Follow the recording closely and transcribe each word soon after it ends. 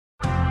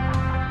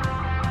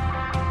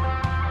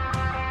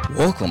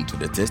Welcome to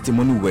the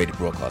Testimony Word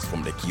broadcast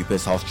from the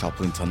Keepers House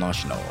Chapel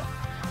International.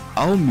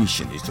 Our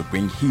mission is to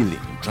bring healing,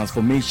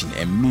 transformation,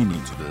 and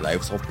meaning to the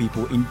lives of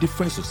people in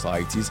different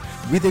societies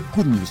with the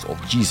good news of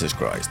Jesus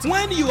Christ.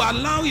 When you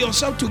allow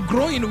yourself to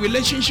grow in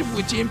relationship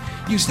with Him,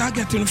 you start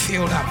getting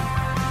filled up.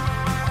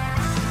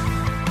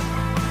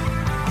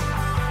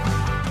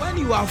 When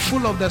you are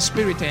full of the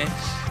Spirit,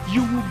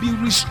 you will be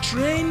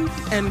restrained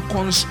and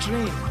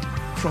constrained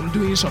from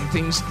doing some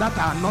things that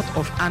are not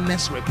of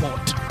honest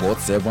report.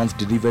 God's servant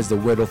delivers the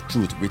word of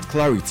truth with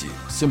clarity,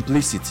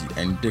 simplicity,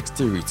 and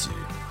dexterity.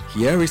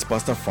 Here is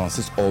Pastor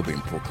Francis Albin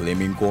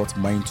proclaiming God's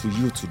mind to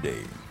you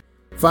today.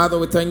 Father,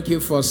 we thank you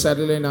for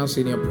settling us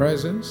in your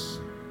presence.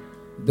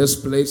 This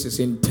place is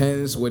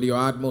intense with your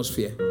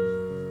atmosphere.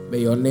 May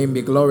your name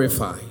be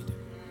glorified.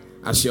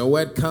 As your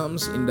word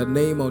comes in the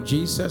name of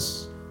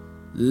Jesus,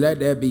 let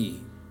there be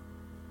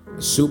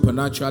a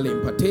supernatural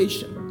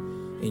impartation.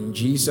 In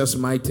Jesus'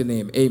 mighty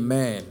name,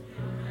 amen.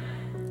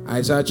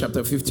 Isaiah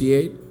chapter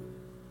 58,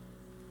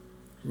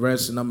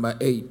 verse number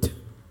 8.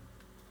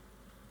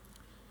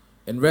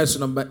 In verse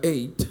number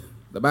 8,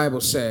 the Bible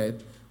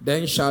said,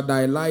 "Then shall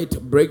thy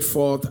light break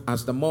forth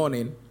as the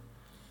morning,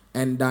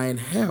 and thine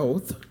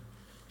health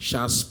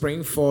shall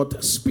spring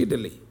forth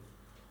speedily,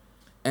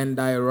 and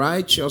thy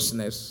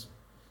righteousness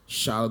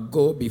shall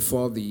go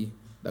before thee.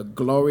 The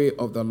glory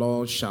of the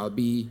Lord shall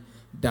be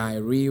thy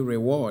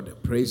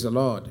reward." Praise the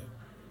Lord.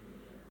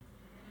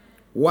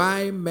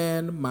 Why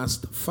men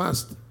must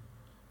fast,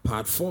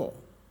 part 4.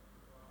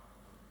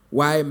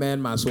 Why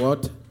men must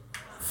what?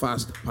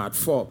 Fast, part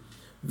 4.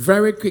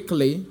 Very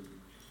quickly,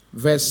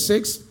 verse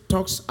 6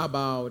 talks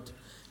about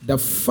the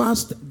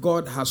fast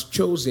God has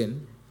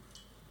chosen.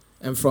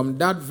 And from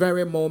that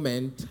very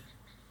moment,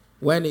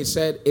 when he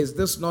said, "Is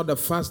this not the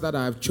fast that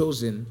I have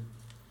chosen?"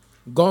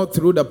 God,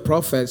 through the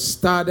prophets,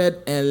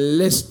 started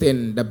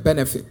enlisting the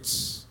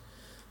benefits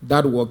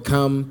that will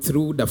come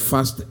through the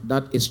fast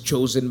that is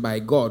chosen by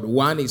God.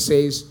 One, he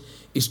says,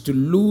 is to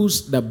loose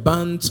the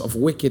bands of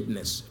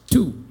wickedness.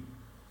 2,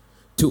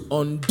 to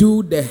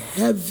undo the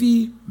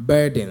heavy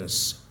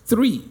burdens.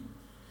 3,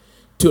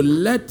 to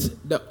let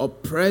the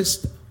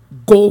oppressed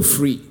go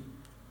free.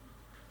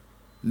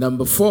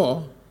 Number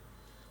 4,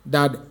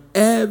 that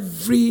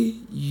every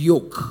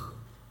yoke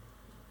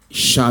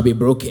shall be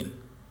broken.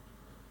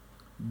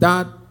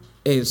 That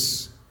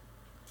is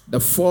the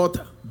 4th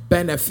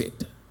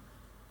benefit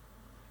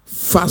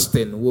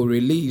fasting will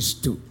release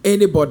to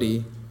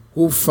anybody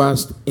who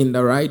fasts in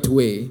the right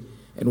way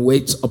and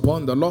waits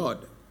upon the Lord.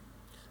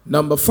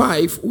 Number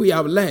 5, we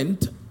have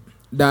learned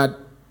that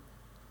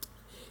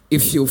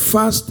if you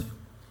fast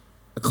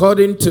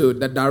according to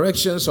the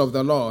directions of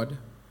the Lord,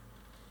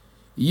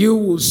 you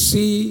will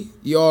see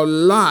your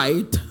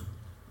light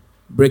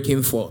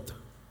breaking forth.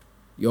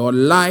 Your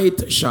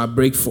light shall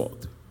break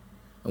forth.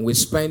 And we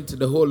spent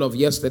the whole of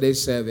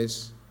yesterday's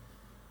service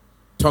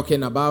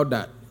talking about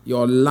that.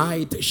 Your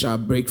light shall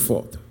break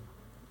forth.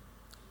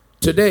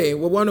 Today,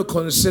 we want to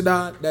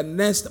consider the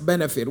next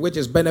benefit, which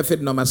is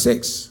benefit number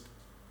 6.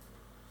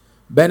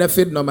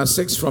 Benefit number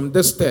 6 from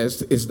this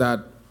text is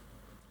that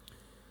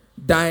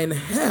thine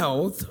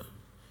health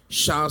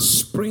shall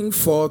spring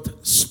forth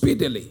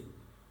speedily.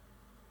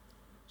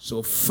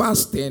 So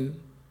fasting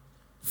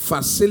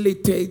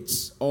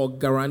facilitates or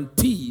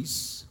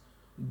guarantees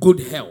good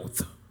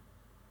health.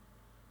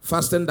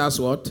 Fasting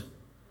does what?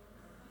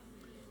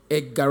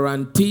 It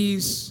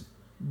guarantees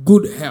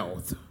good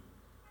health.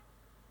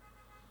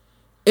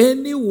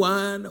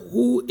 Anyone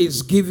who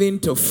is given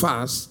to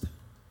fast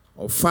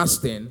or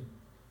fasting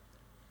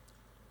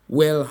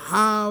will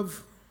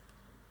have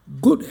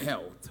good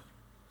health,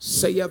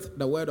 saith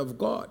the word of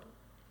God.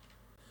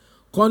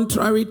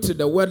 Contrary to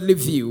the worldly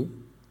view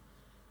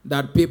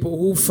that people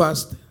who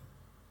fast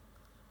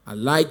are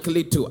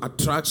likely to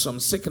attract some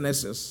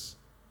sicknesses,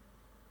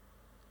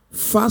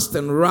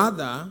 fasting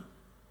rather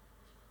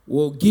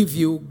will give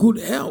you good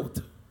health.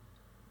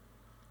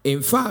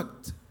 In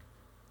fact,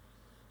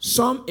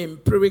 some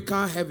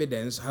empirical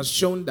evidence has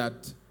shown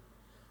that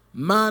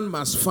man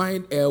must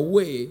find a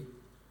way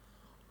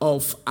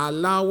of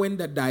allowing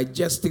the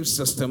digestive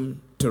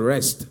system to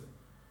rest.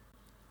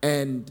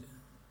 And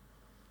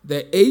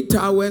the 8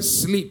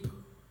 hours sleep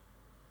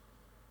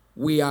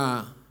we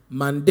are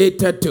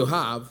mandated to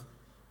have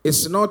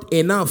is not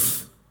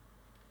enough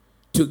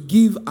to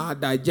give our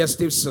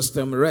digestive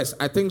system rest.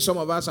 I think some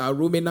of us are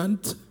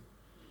ruminant,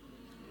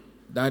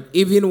 that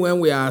even when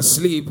we are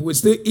asleep, we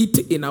still eat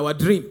in our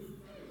dream.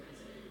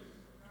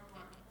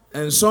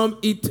 And some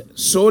eat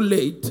so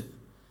late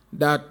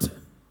that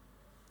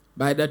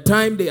by the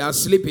time they are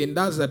sleeping,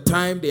 that's the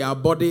time their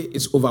body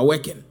is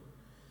overworking,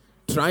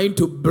 trying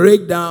to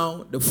break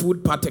down the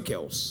food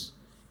particles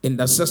in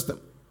the system.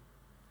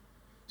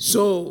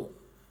 So,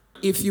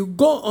 if you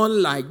go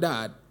on like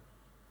that,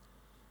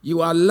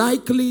 you are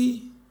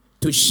likely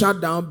to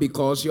shut down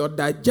because your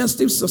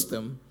digestive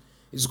system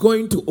is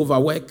going to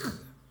overwork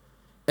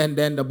and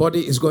then the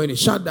body is going to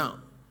shut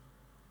down.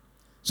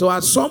 So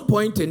at some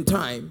point in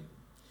time,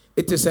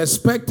 it is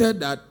expected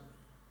that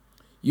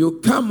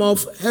you come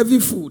off heavy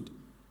food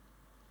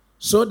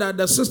so that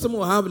the system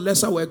will have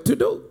lesser work to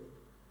do.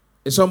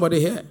 Is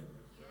somebody here?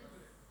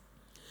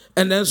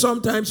 And then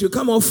sometimes you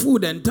come off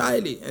food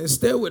entirely and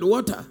stay with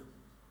water.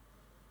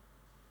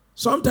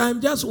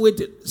 Sometimes just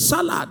with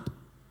salad.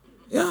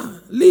 Yeah,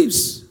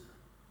 leaves.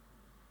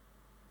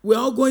 We're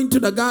all going to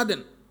the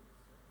garden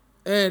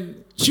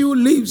and chew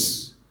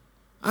leaves,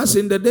 as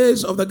in the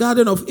days of the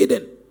Garden of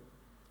Eden.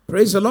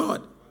 Praise the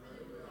Lord.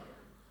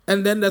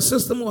 And then the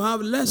system will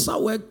have lesser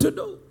work to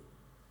do.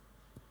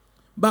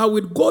 But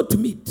with goat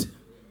meat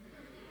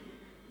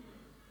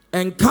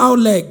and cow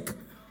leg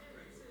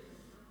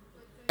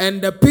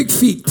and the pig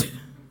feet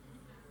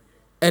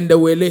and the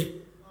wele,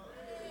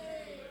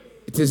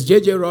 it is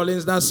J.J.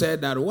 Rollins that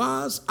said that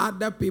whilst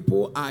other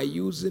people are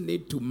using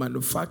it to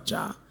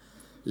manufacture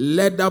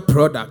leather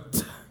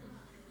product,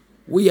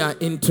 we are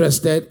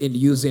interested in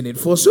using it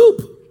for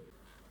soup.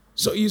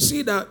 So you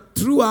see that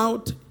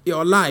throughout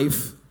your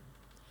life,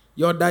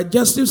 your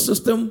digestive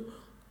system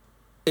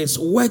is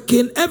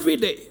working every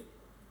day.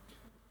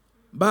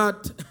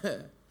 But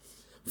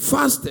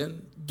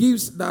fasting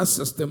gives that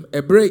system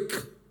a break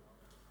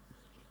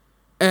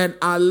and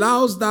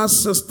allows that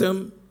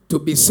system to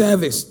be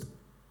serviced.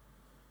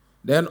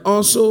 Then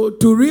also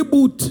to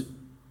reboot.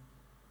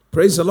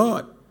 Praise the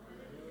Lord.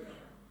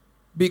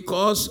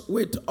 Because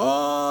with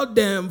all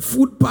them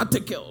food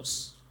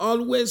particles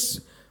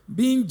always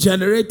being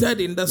generated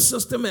in the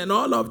system and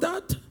all of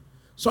that,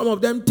 some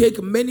of them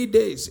take many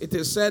days. It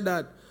is said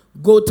that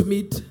goat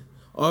meat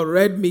or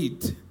red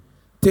meat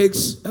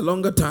takes a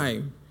longer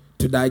time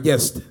to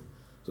digest.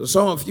 So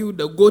some of you,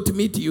 the goat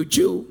meat you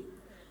chew,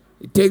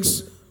 it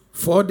takes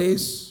 4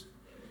 days,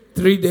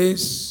 3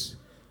 days,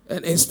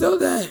 and it's still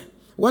there.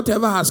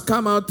 Whatever has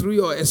come out through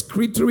your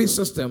excretory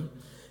system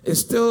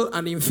is still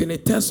an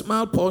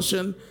infinitesimal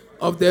portion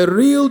of the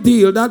real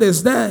deal that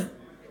is there.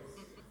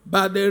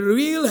 But the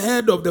real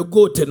head of the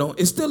goat,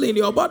 is still in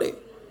your body.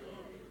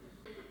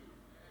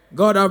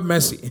 God have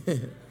mercy.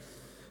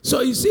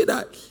 So you see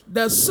that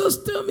the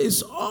system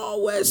is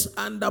always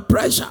under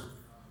pressure.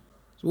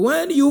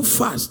 When you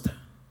fast,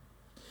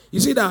 you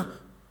see that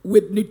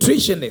with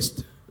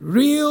nutritionists,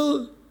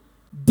 real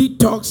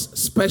detox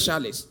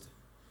specialists,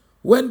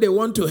 when they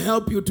want to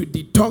help you to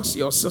detox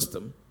your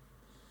system,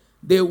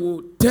 they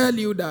will tell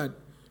you that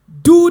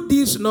do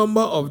this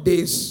number of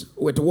days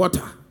with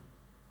water.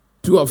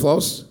 True of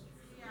us?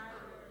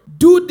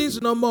 Do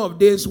this number of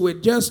days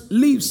with just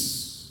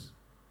leaves.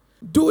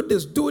 Do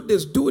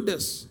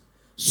this,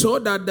 so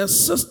that the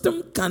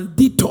system can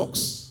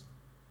detox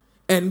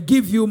and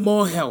give you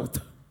more health.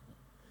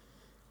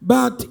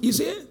 But you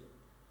see,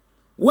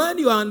 when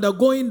you are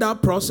undergoing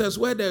that process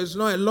where there is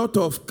not a lot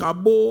of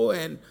carbo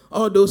and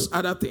all those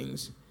other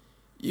things,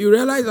 you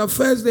realize the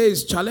first day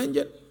is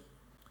challenging.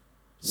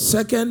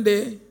 Second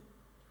day,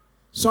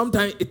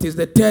 sometimes it is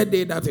the third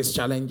day that is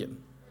challenging.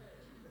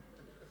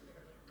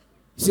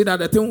 You see that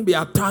the thing will be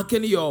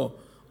attacking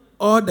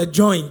all the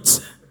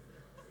joints.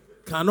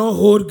 Cannot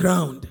hold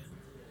ground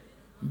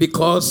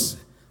because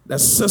the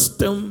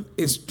system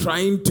is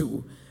trying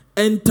to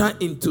enter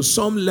into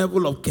some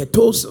level of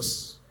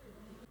ketosis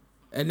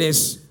and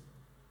is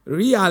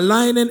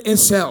realigning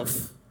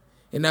itself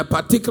in a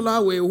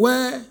particular way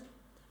where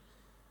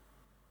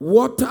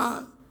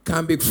water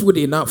can be food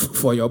enough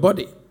for your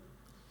body.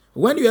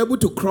 When you're able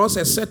to cross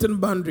a certain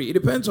boundary, it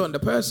depends on the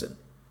person.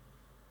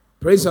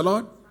 Praise the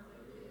Lord.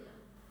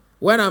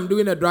 When I'm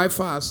doing a dry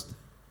fast,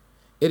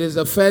 it is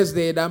the first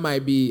day that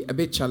might be a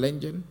bit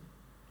challenging.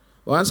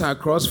 Once I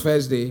cross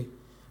first day,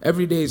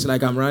 every day is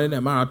like I'm running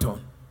a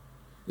marathon.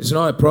 It's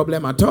not a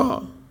problem at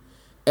all.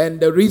 And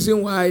the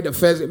reason why the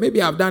first day,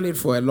 maybe I've done it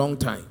for a long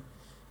time,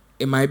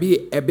 it might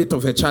be a bit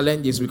of a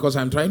challenge is because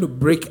I'm trying to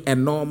break a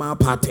normal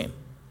pattern.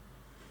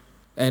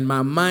 And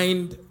my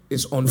mind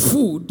is on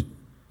food,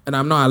 and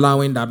I'm not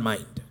allowing that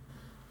mind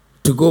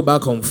to go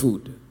back on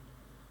food.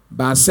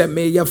 But I said,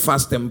 may you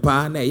fast and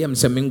pan, I am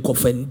saying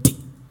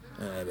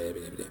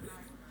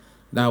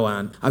that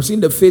one. I've seen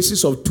the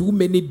faces of too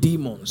many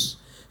demons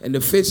and the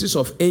faces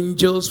of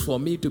angels for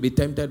me to be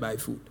tempted by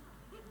food.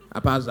 I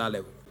passed that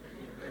level.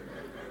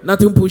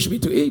 Nothing pushed me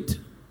to eat.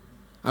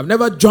 I've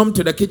never jumped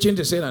to the kitchen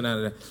to say,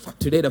 no,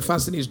 today the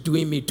fasting is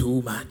doing me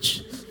too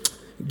much.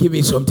 Give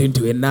me something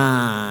to eat.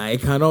 Nah,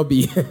 it cannot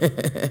be.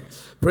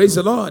 Praise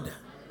the Lord.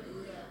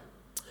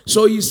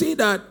 So you see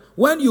that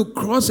when you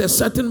cross a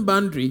certain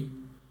boundary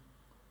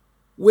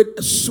with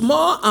a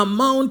small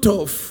amount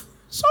of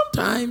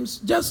sometimes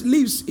just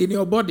leaves in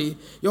your body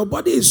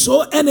is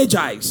so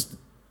energized.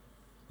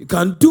 You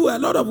can do a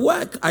lot of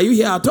work. Are you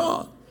here at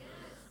all?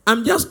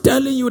 I'm just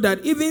telling you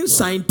that even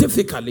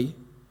scientifically,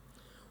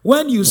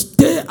 when you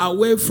stay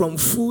away from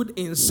food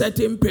in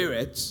certain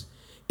periods,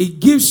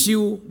 it gives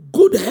you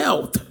good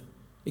health.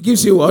 It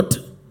gives you what?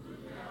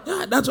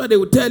 Yeah, that's why they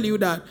will tell you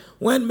that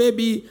when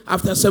maybe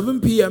after 7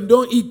 p.m.,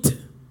 don't eat.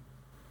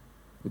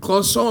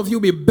 Because some of you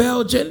will be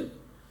Belgian.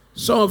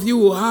 Some of you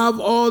will have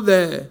all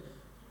the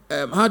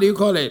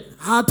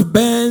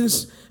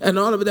heartburns and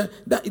all of that.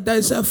 There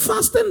is a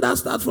fasting that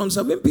starts from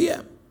 7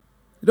 p.m.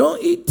 Don't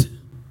eat.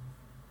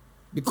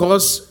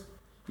 Because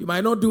You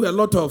might not do a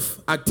lot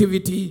of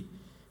activity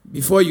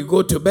before you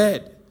go to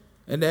bed,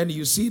 and then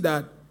you see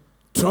that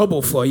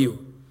trouble for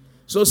you.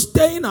 So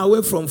staying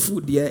away from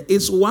food here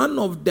is one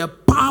of the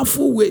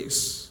powerful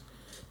ways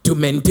to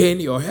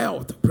maintain your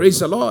health. Praise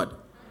the Lord.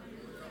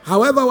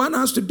 However, one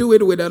has to do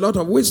it with a lot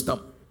of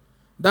wisdom.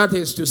 That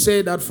is to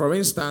say that, for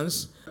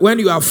instance, when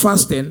you are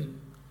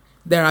fasting,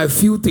 there are a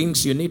few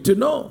things you need to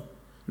know.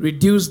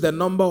 Reduce the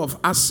number of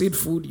acid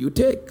food you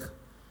take,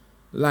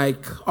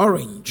 like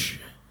orange.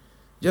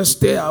 Just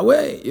stay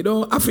away.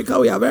 Africa,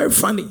 we are very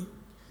funny.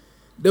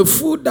 The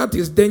food that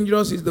is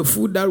dangerous is the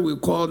food that we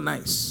call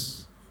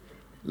nice,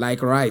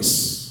 like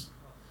rice.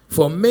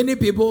 For many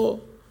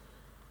people,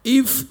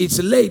 if it's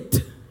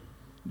late,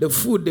 the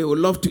food they would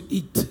love to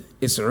eat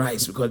is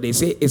rice because they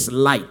say it's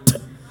light.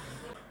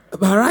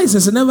 But rice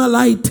is never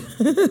light.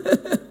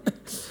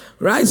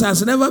 Rice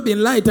has never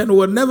been light and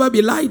will never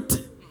be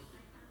light.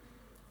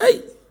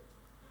 Hey,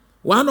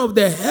 one of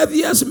the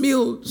heaviest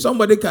meals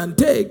somebody can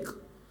take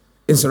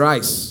is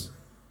rice.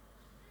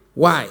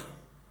 Why?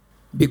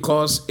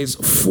 Because it's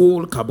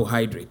full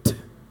carbohydrate,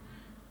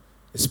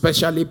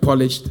 especially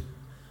polished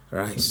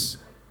rice.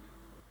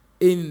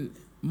 In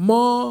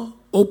more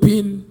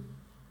open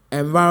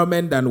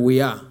environment than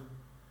we are,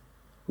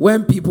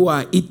 when people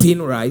are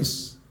eating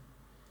rice,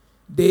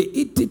 they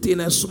eat it in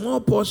a small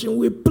portion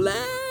with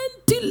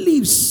plenty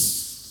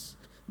leaves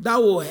that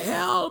will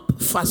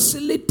help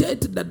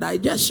facilitate the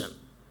digestion.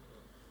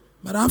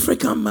 But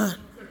African man,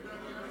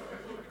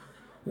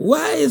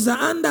 where is the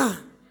under?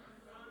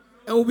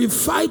 And we'll be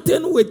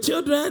fighting with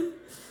children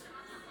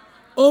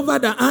over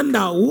the under.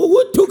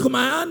 Who took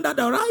my under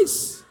the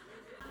rice?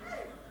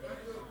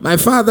 My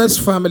father's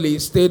family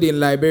stayed in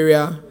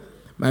Liberia.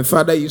 My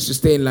father used to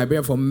stay in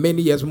Liberia for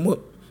many years.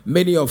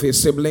 Many of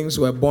his siblings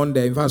were born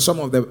there. In fact, some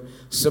of the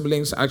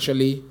siblings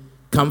actually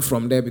come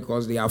from there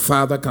because their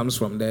father comes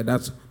from there.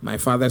 That's my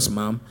father's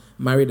mom,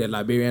 married a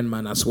Liberian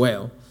man as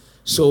well.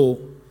 So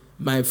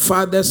my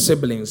father's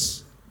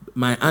siblings,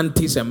 my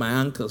aunties and my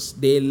uncles,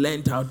 they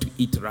learned how to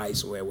eat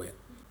rice well.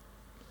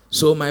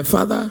 So my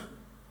father,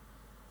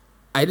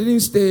 I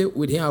didn't stay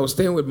with him. I was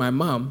staying with my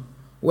mom.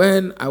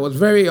 When I was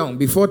very young,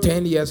 before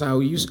 10 years, I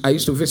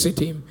used to visit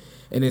him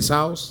in his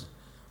house.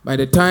 By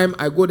the time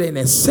I go there in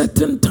a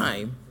certain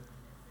time,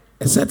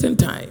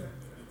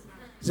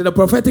 so the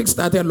prophetic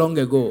started long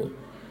ago.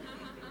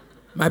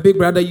 My big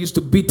brother used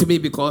to beat me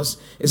because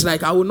it's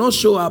like I will not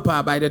show up.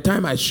 By the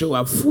time I show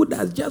up, food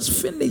has just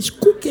finished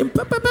cooking.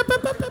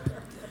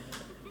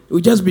 You will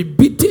just be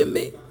beating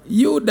me.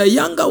 You, the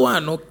younger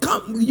one,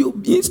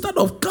 instead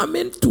of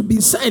coming to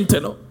be sent,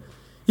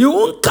 you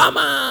won't come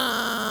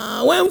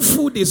when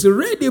food is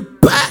ready.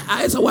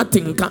 I say what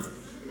thing come.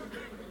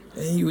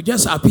 And you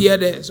just appear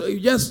there. So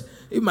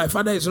if my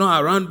father is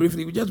not around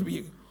briefly, you just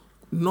be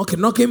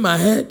knocking my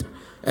head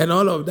and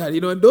all of that.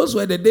 Those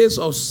were the days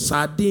of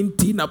sardine,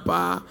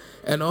 tinapa,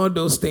 and all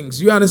those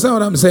things. You understand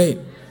what I'm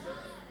saying?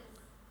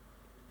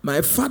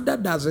 My father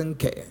doesn't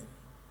care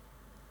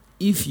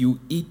if you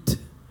eat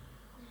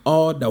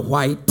all the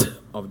white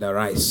of the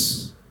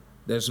rice.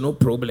 There's no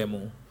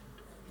problem.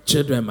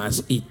 Children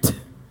must eat.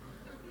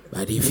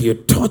 But if you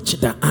touch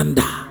the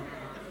under,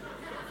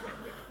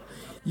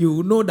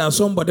 you know that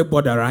somebody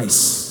bought the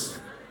rice.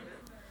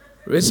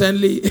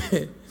 Recently,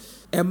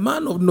 a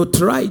man of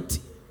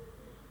notoriety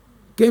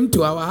came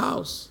to our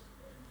house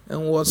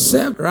and was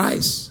served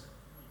rice.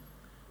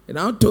 And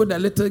I told the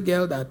little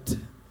girl that,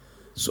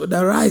 so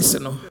the rice,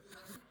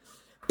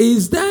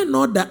 is there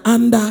not the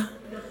under?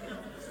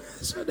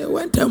 So they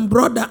went and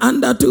brought the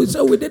under too.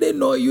 So we didn't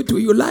know you too.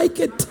 You like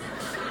it?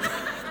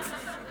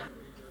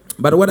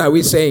 But what are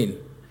we saying?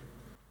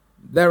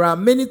 There are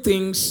many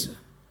things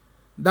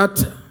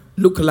that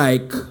look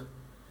like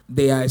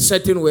they are a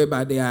certain way,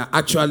 but they are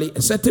actually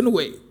a certain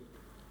way.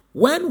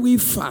 When we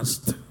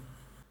fast,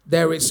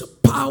 there is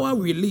power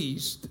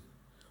released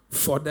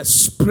for the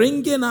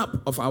springing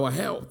up of our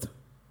health.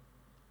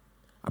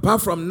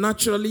 Apart from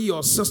naturally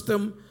your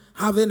system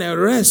having a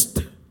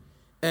rest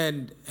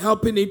and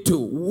helping it to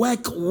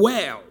work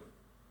well,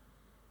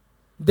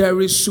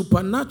 there is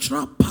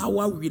supernatural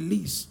power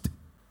released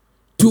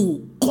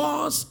to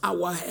cause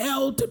our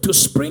health to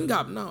spring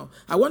up. Now,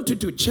 I want you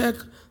to check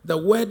the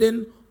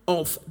wording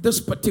of this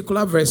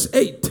particular verse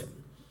 8.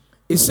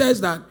 It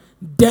says that,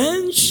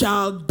 then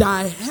shall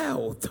thy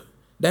health.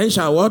 Then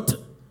shall what?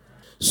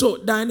 So,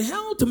 thine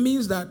health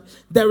means that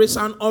there is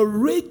an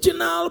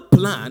original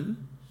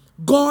plan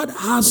God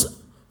has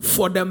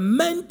for the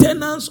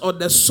maintenance or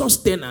the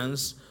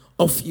sustenance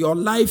of your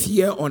life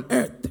here on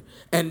earth.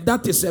 And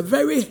that is a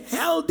very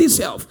healthy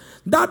self.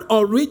 That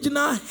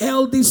original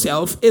healthy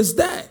self is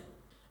there.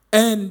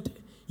 And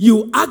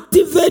you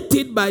activate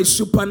it by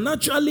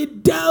supernaturally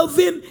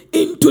delving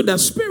into the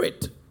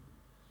spirit.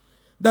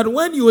 That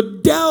when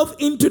you delve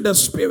into the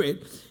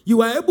spirit,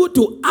 you are able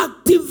to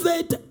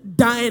activate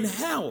thine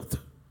health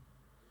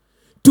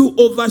to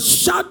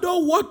overshadow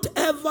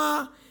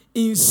whatever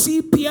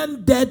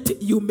incipient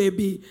death you may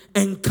be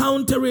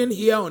encountering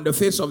here on the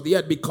face of the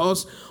earth.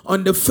 Because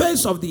on the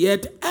face of the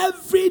earth,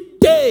 every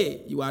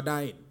day you are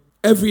dying.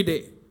 Every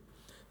day.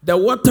 The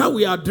water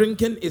we are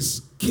drinking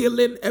is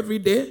killing every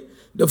day.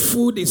 The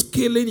food is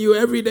killing you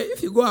every day.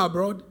 If you go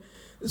abroad,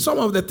 some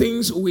of the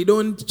things we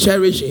don't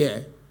cherish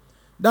here,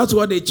 that's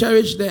what they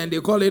cherish there, and they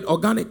call it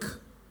organic.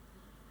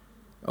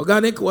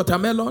 Organic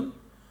watermelon,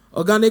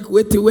 organic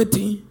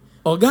weti,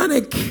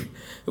 organic.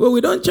 Well,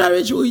 we don't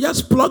cherish, we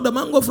just pluck the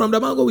mango from the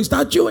mango, we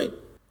start chewing.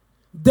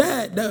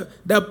 There,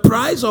 the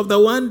price of the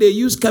one they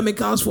use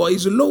chemicals for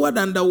is lower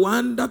than the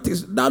one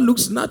that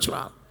looks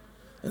natural.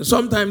 And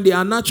sometimes the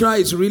unnatural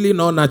is really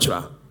not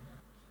natural.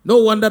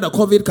 No wonder the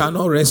COVID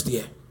cannot rest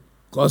here.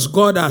 Because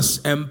God has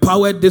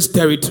empowered this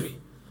territory.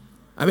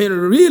 I mean,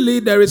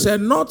 really, there is a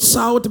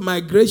north-south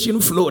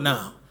migration flow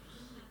now.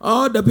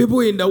 All the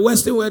people in the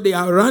Western world, they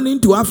are running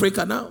to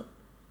Africa now.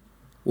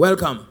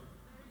 Welcome.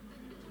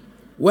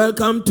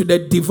 Welcome to the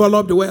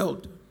developed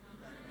world.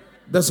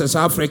 This is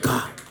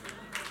Africa.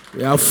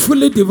 We are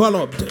fully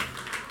developed.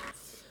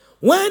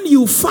 When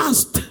you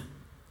fast,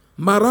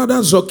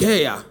 Marada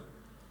Zokeya,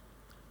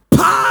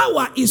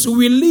 power is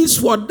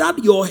released for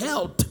that your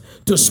health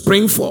to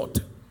spring forth.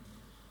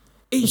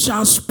 It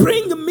shall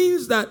spring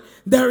means that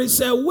there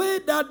is a way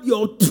that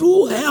your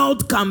true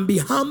health can be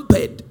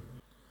hampered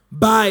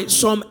by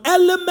some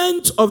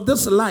elements of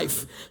this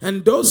life.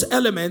 And those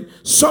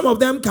elements, some of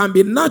them can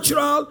be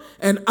natural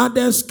and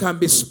others can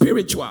be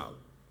spiritual.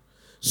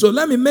 So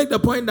let me make the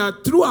point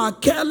that through our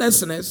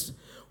carelessness,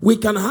 we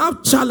can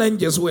have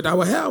challenges with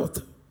our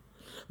health.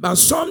 But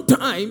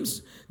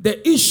sometimes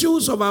the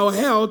issues of our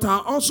health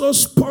are also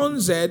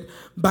sponsored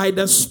by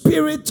the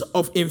spirit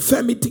of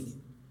infirmity.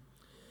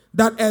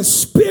 That a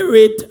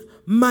spirit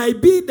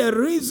might be the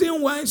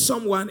reason why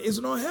someone is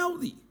not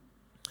healthy.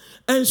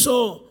 And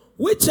so,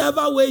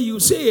 whichever way you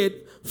say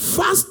it,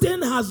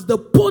 fasting has the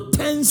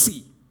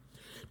potency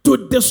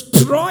to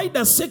destroy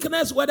the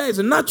sickness, whether it's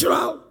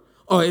natural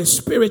or it's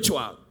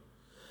spiritual.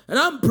 And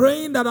I'm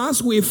praying that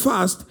as we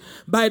fast,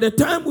 by the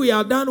time we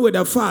are done with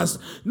the fast,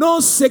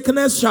 no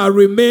sickness shall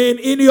remain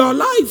in your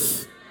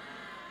life.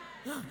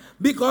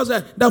 Because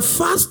the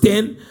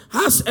fasting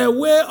has a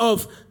way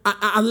of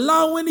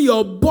allowing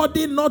your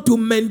body not to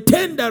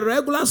maintain the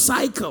regular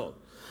cycle.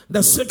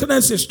 The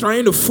sickness is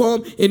trying to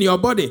form in your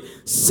body.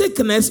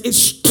 Sickness is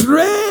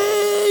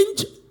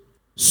strange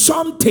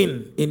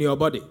something in your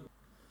body.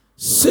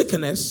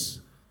 Sickness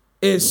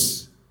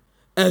is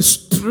a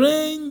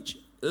strange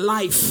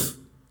life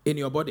in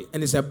your body.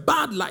 And it's a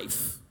bad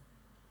life.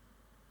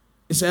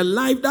 It's a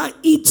life that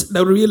eats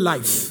the real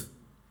life.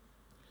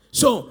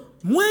 So,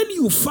 when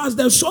you fast,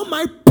 there's so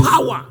much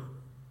power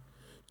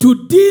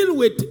to deal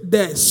with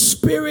the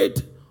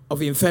spirit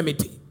of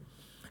infirmity.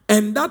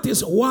 And that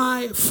is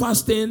why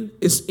fasting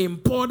is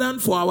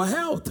important for our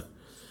health.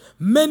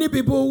 Many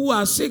people who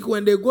are sick,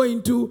 when they go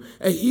into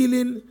a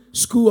healing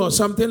school or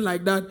something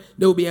like that,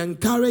 they will be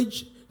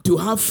encouraged to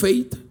have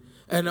faith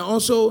and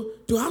also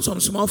to have some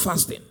small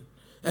fasting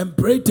and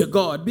pray to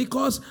God,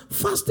 because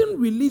fasting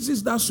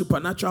releases that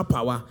supernatural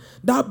power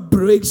that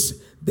breaks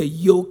the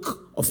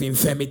yoke of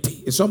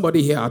infirmity. Is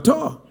somebody here at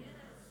all?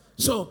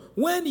 So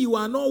when you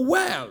are not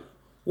well,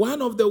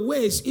 one of the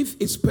ways, if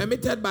it's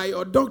permitted by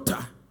your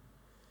doctor,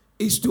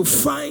 is to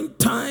find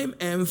time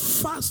and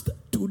fast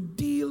to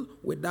deal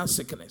with that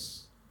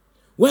sickness.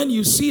 When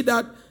you see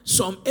that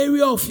some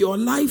area of your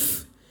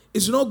life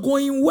is not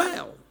going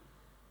well,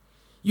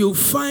 you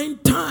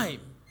find time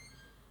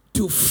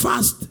to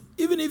fast,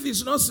 even if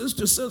it's not 6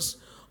 to 6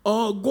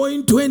 or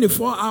going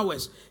 24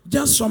 hours,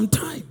 just some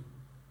time.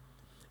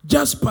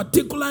 Just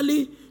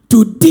particularly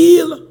to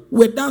deal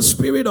with that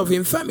spirit of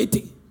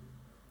infirmity.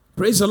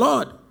 Praise the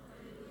Lord.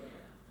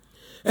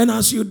 And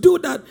as you do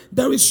that,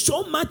 there is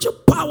so much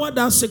power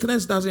that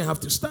sickness doesn't have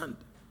to stand.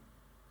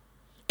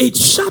 It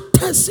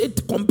shatters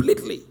it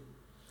completely.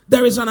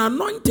 There is an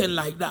anointing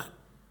like that.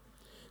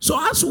 So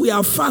as we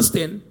are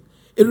fasting,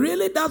 it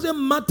really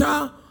doesn't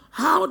matter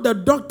how the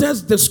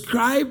doctors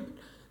describe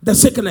the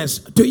sickness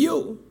to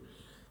you.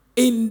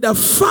 In the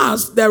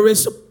fast, there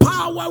is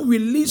power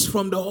released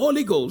from the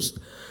Holy Ghost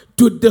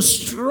to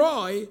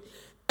destroy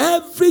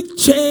every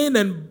chain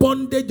and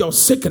bondage of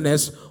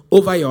sickness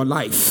over your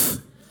life.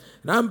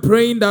 And I'm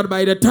praying that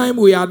by the time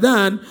we are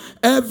done,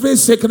 every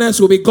sickness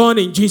will be gone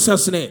in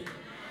Jesus' name.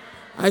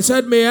 I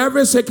said, may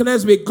every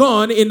sickness be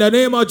gone in the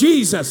name of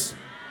Jesus.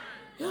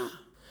 Yeah.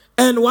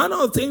 And one of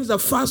the things the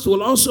fast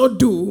will also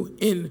do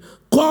in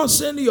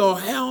causing your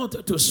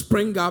health to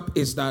spring up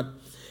is that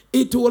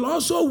it will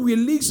also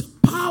release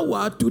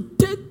power to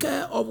take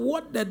care of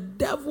what the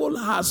devil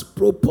has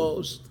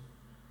proposed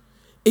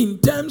in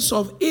terms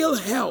of ill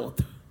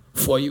health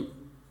for you.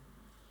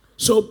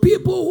 So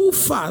people who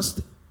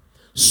fast,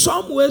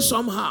 some way,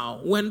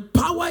 somehow, when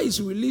power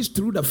is released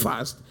through the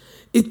fast,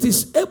 it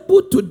is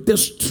able to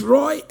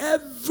destroy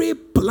every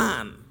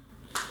plan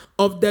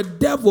of the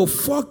devil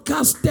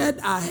forecasted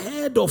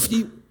ahead of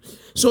you.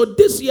 So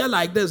this year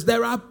like this,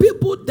 there are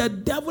people the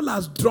devil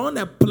has drawn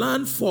a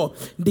plan for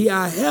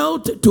their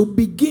health to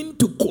begin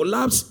to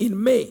collapse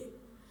in May,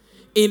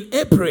 in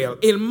April,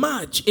 in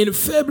March, in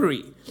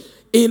February.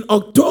 in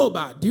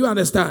October. Do you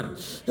understand?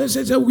 They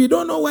say, we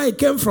don't know where it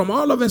came from.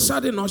 All of a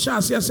sudden,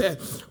 Osha said,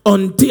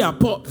 on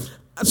Tiapo,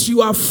 as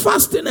you are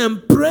fasting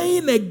and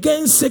praying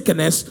against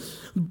sickness,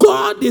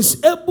 God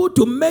is able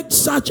to make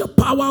such a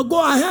power go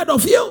ahead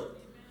of you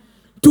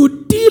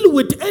to deal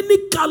with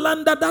any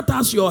calendar that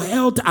has your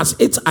health as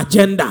its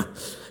agenda.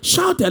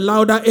 Shout a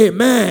louder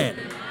amen.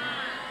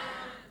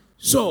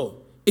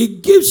 So,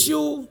 it gives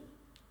you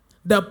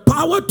the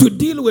power to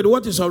deal with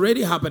what is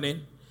already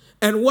happening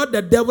and what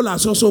the devil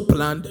has also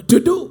planned to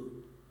do.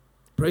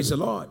 Praise the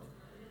Lord.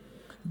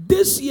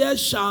 This year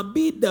shall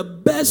be the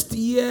best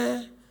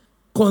year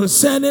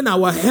concerning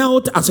our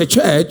health as a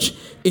church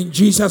in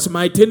Jesus'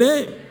 mighty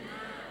name.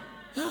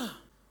 Yeah.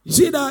 You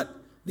see that?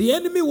 The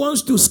enemy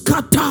wants to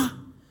scatter,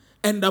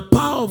 and the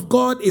power of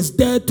God is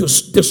there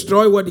to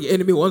destroy what the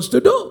enemy wants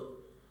to do.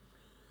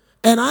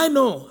 And I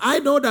know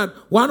that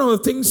one of the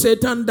things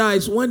Satan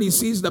does when he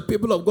sees the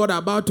people of God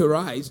about to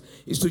rise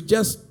is to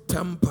just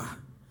tamper,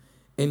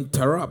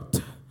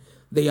 interrupt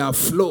their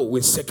flow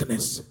with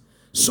sickness.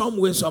 Some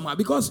way, somehow.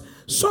 Because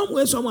some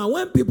way, somehow,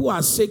 when people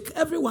are sick,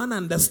 everyone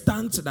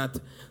understands that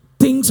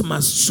things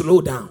must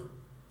slow down.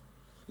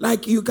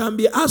 Like you can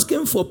be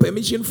asking for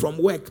permission from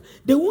work.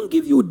 They won't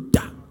give you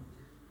that.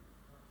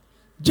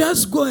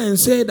 Just go and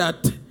say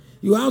that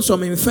you have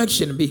some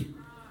infection. They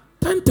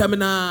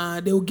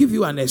will give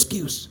you an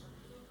excuse.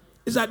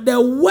 It's that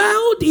the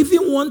world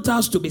even wants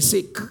us to be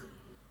sick.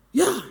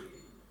 Yeah.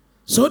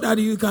 So that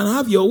you can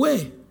have your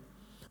way.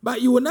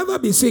 But you will never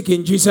be sick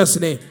in Jesus'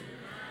 name.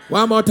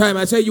 One more time,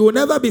 I say you will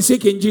never be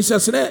sick in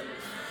Jesus' name.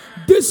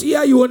 This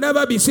year you will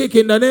never be sick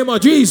in the name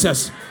of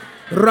Jesus.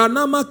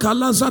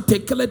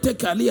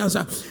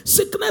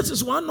 Sickness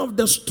is one of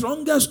the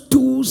strongest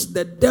tools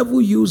the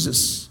devil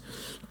uses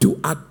to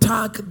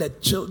attack the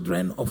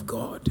children of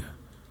God.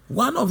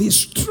 One of his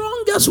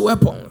strongest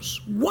weapons.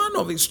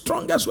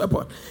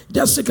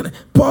 Just sickness.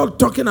 Paul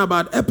talking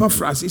about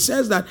Epaphras, he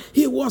says that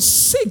he was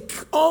sick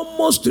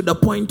almost to the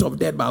point of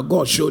death, but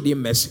God showed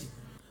him mercy.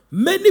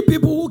 Many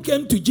people who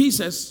came to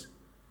Jesus,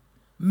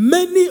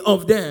 many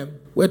of them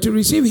were to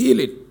receive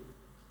healing.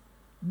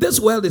 This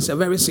world is a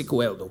very sick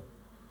world, though.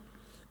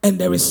 And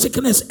there is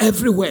sickness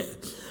everywhere.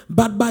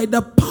 But by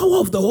the power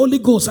of the Holy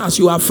Ghost, as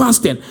you are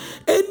fasting,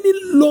 any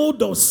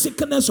load of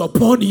sickness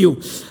upon you,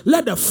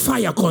 let the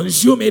fire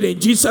consume it in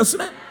Jesus'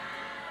 name.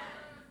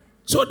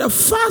 So the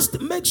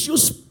fast makes you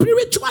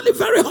spiritually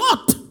very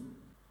hot.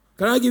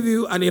 Can I give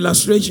you an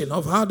illustration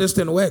of how this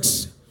thing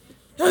works?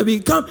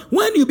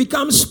 When you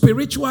become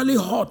spiritually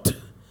hot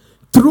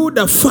through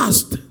the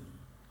fast,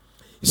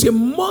 you see,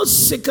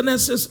 most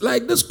sicknesses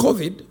like this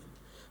COVID,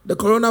 the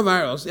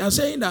coronavirus, they are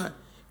saying that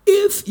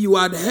if you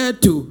adhere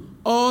to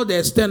all the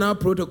external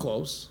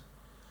protocols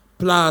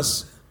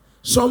plus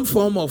some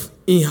form of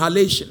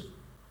inhalation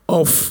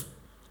of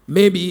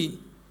maybe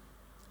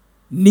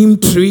neem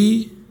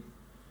tree,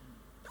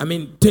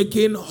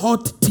 taking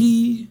hot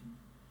tea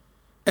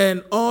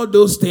and all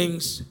those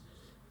things,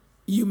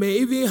 you may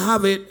even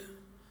have it,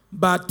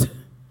 but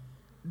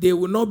they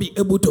will not be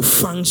able to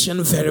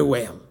function very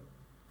well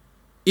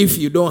if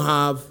you don't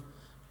have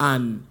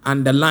an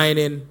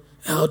underlying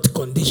health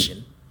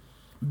condition,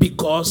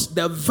 because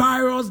the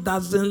virus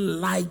doesn't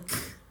like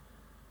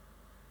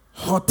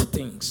hot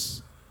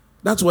things.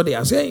 That's what they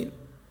are saying.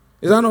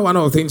 Is that not one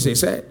of the things they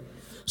said?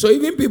 So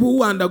even people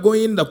who are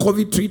undergoing the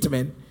COVID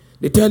treatment,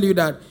 they tell you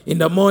that in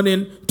the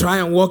morning, try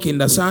and walk in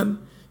the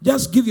sun.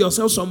 Just give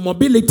yourself some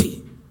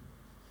mobility.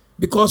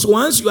 Because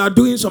once you are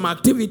doing some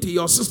activity,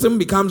 your system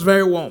becomes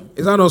very warm.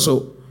 Is that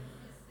also?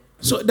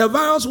 So the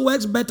virus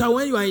works better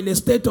when you are in a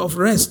state of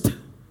rest.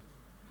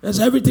 As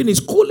everything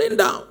is cooling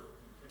down.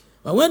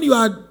 But when you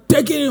are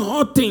taking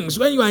hot things,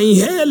 when you are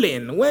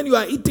inhaling, when you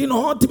are eating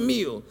hot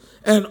meal,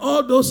 and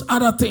all those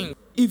other things,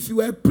 if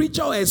you are a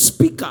preacher or a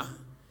speaker,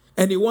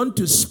 and you want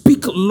to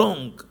speak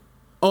long,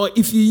 or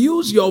if you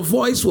use your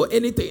voice for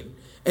anything,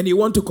 and you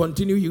want to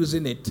continue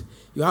using it,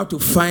 you have to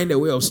find a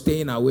way of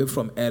staying away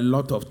from a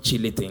lot of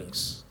chilly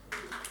things.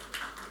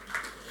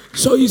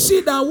 So you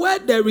see that where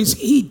there is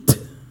heat,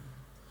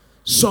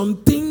 some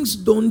things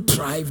don't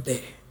thrive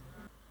there.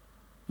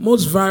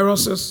 Most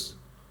viruses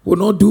will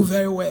not do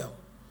very well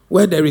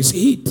where there is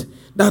heat.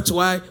 That's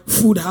why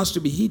food has to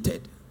be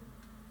heated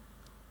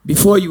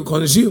before you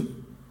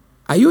consume.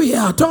 Are you here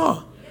at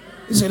all?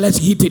 He said, let's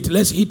heat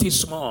it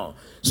small,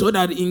 so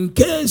that in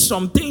case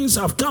some things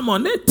have come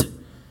on it,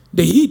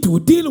 the heat will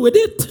deal with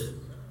it.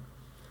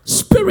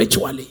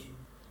 Spiritually,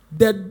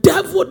 the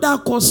devil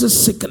that causes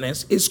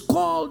sickness is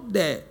called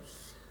the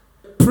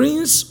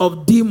prince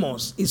of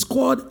demons. It's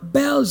called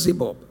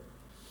Beelzebub.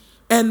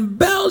 And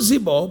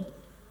Beelzebub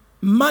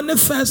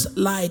manifests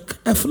like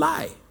a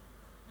fly.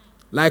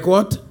 Like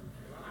what?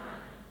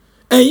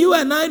 And you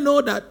and I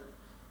know that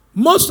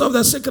most of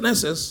the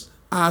sicknesses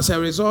are as a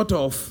result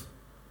of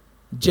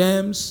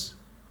germs,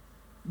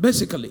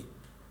 basically.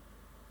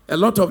 A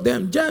lot of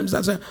them, germs.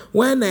 That's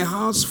when a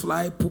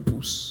housefly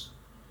poo-poos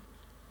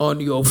on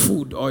your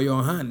food or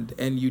your hand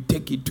and you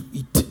take it to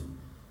eat,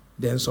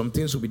 then some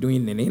things will be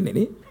doing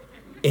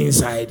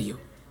inside you.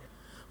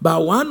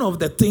 But one of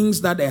the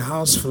things that a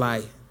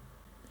housefly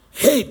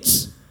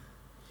hates,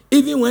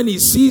 even when he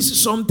sees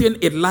something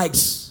it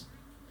likes,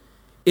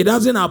 it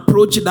doesn't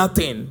approach that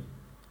thing,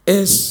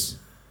 is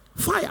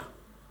fire.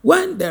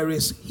 When there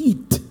is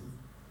heat,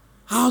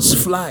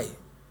 housefly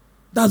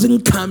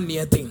doesn't come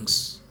near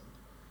things.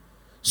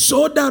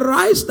 So the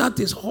rice that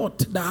is hot,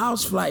 the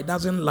housefly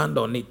doesn't land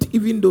on it,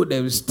 even though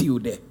there is stew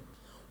there.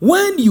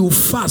 When you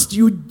fast,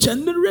 you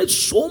generate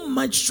so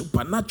much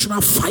supernatural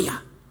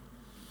fire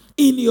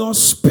in your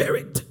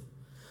spirit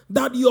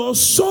that your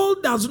soul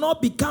does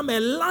not become a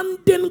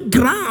landing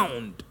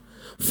ground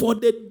for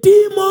the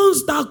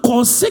demons that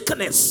cause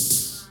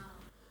sickness.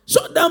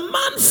 So the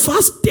man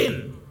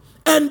fasting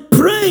and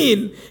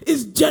praying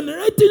is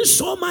generating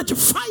so much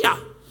fire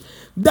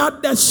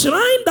that the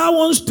shrine that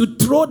wants to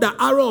throw the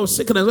arrow of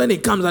sickness, when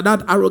it comes,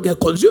 that arrow gets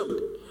consumed.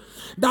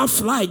 That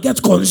fly gets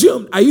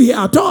consumed. Are you here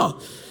at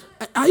all?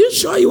 Are you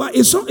sure you are?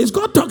 Is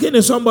God talking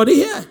to somebody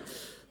here?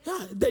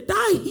 Yeah,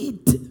 that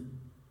heat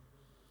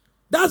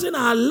doesn't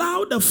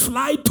allow the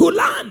fly to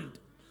land.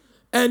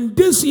 And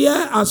this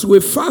year, as we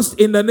fast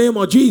in the name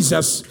of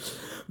Jesus,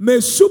 may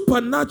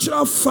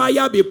supernatural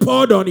fire be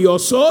poured on your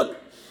soul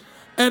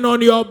and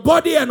on your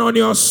body and on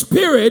your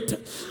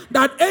spirit,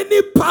 that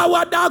any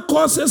power that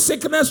causes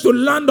sickness to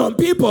land on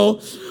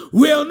people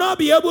will not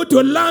be able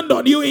to land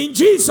on you in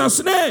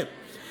Jesus' name.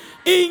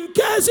 In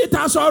case it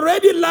has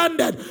already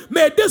landed,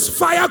 may this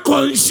fire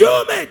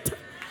consume it.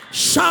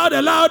 Shout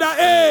a louder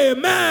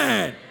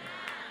amen.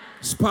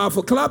 It's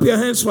powerful. Clap your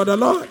hands for the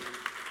Lord.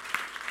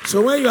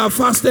 So when you are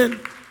fasting,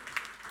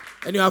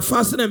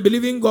 and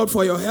believing God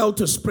for your health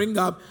to spring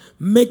up,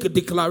 make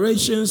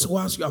declarations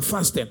whilst you are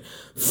fasting.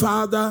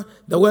 Father,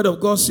 the word of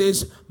God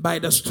says, by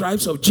the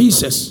stripes of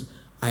Jesus,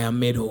 I am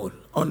made whole.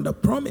 On the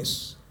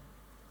promise,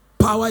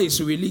 power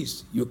is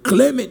released. You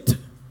claim it.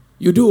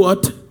 You do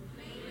what?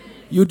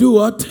 You do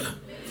what?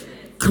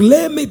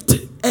 Claim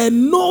it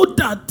and know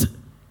that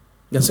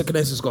the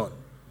sickness is gone.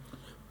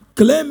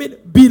 Claim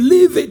it,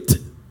 believe it,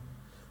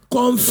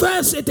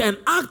 confess it and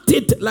act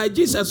it, like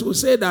Jesus will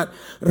say that,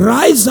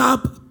 rise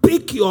up,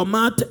 pick your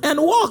mat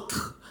and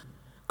walk.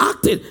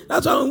 Act it.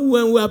 That's why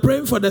when we are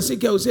praying for the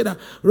sick, we say that,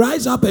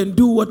 rise up and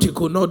do what you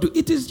could not do.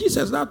 It is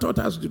Jesus that taught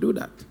us to do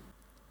that.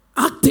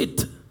 Act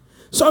it.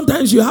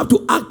 Sometimes you have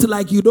to act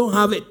like you don't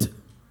have it,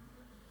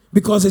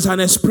 because it's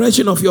an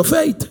expression of your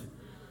faith.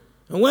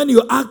 And when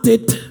you act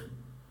it,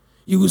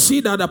 you will see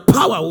that the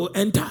power will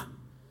enter.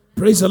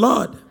 Praise the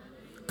Lord.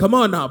 Come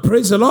on now,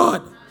 praise the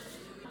Lord.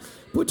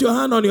 Put your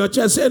hand on your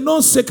chest. Say,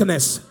 no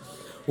sickness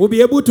will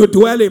be able to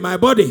dwell in my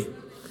body.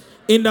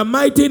 In the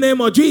mighty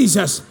name of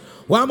Jesus.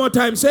 One more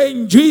time, say,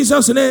 in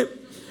Jesus' name,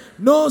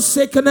 no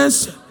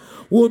sickness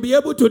will be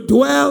able to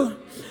dwell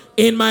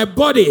in my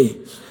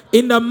body.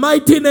 In the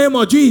mighty name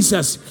of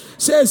Jesus.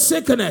 Say,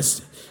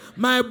 sickness,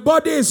 my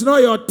body is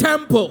not your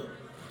temple.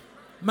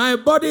 My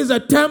body is a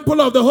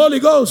temple of the Holy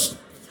Ghost.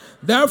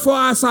 Therefore,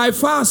 as I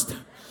fast,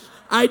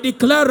 I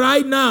declare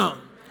right now,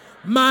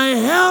 my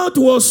health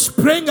will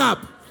spring up.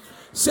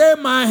 Say,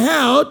 my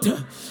health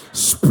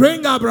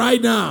spring up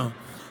right now.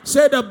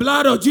 Say, the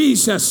blood of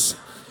Jesus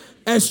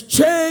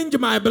exchange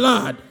my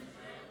blood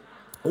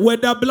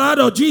with the blood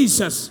of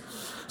Jesus.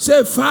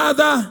 Say,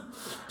 Father,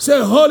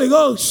 say, Holy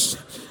Ghost,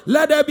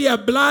 let there be a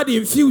blood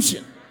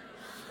infusion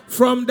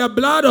from the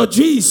blood of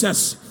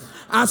Jesus.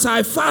 As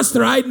I fast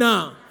right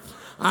now,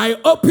 I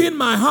open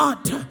my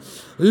heart.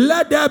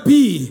 Let there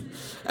be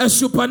a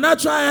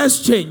supernatural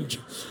exchange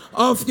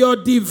of your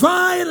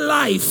divine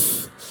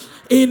life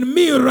in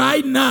me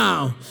right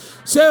now.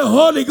 Say,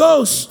 Holy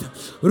Ghost,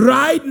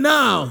 right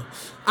now,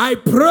 I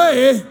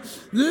pray,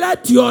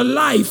 let your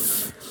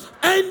life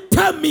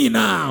enter me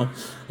now.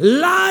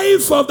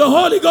 Life of the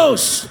Holy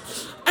Ghost,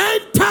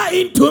 enter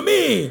into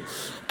me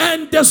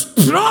and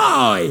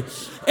destroy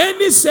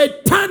any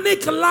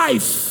satanic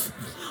life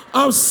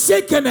of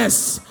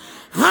sickness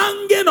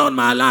hanging on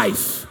my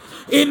life.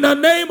 In the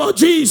name of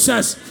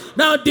Jesus.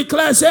 Now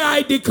declare, say,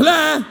 I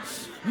declare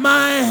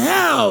my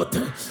health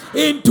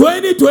in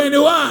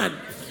 2021,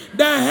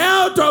 the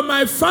health of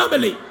my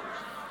family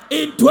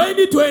in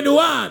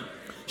 2021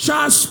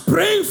 shall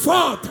spring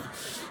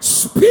forth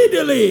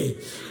speedily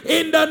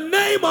in the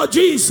name of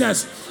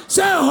Jesus.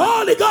 Say,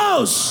 Holy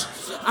Ghost,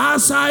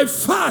 as I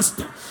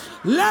fast,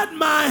 let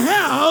my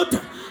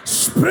health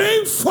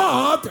spring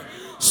forth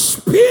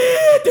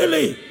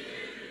speedily.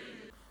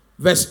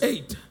 Verse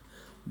 8,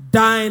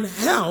 thine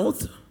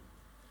health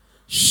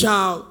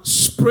shall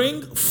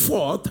spring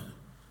forth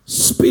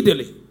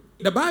speedily.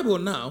 The Bible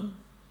now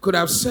could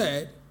have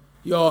said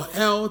your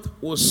health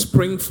will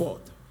spring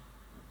forth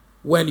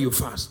when you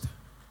fast.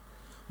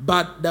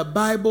 But the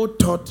Bible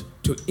taught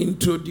to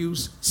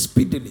introduce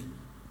speedily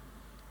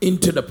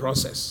into the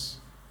process.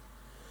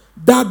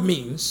 That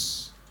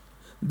means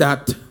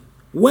that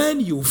when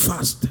you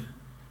fast,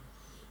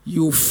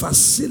 you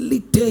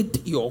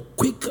facilitate your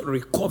quick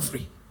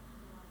recovery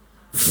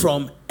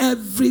from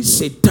every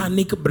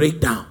satanic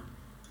breakdown.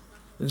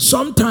 And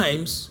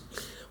sometimes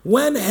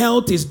when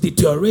health is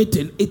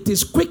deteriorating, it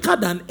is quicker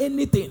than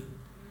anything.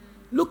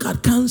 Look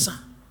at cancer.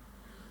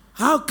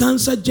 how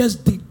cancer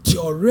just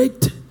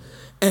deteriorates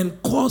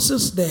and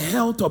causes the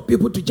health of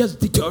people to just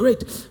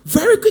deteriorate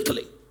very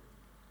quickly.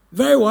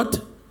 Very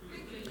what?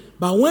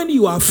 But when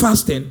you are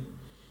fasting,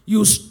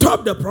 you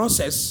stop the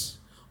process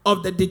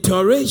of the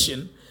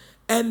deterioration,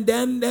 and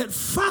then the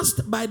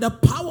fast by the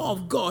power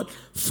of God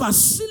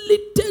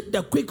facilitate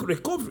the quick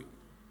recovery.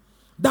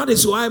 That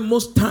is why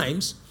most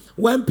times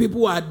when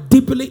people are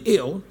deeply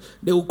ill,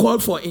 they will call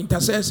for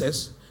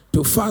intercessors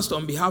to fast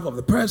on behalf of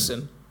the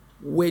person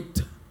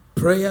with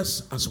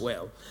prayers as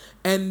well.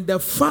 And the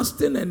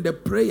fasting and the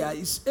prayer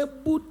is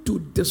able to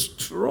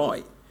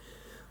destroy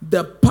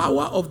the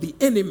power of the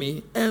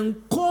enemy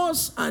and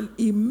cause an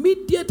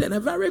immediate and a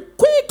very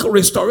quick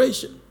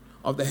restoration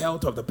of the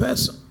health of the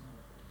person.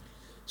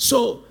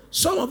 So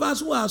some of us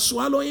who are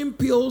swallowing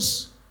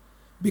pills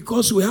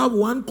because we have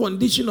one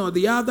condition or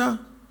the other,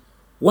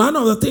 one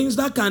of the things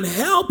that can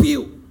help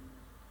you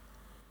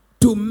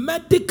to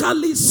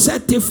medically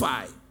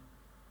certify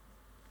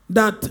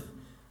that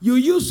you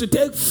used to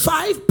take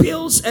 5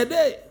 pills a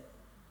day,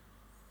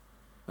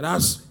 but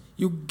as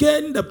you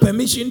gain the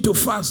permission to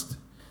fast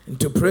and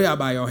to pray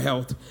about your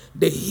health,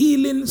 the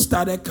healing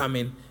started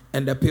coming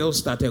and the pills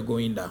started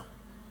going down.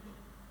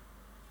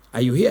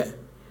 Are you here?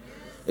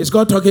 Is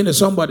God talking to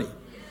somebody?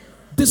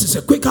 This is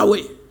a quicker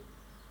way.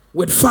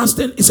 With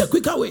fasting, it's a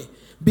quicker way,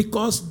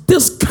 because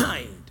this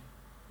kind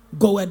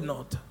goeth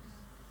not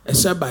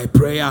except by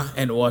prayer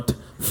and what?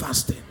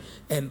 Fasting.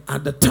 And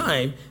at the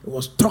time, it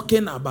was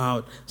talking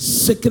about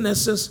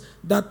sicknesses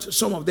that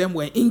some of them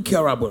were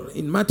incurable.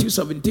 In Matthew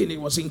 17, it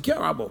was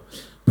incurable.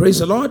 Praise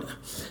the Lord.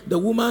 The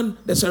woman,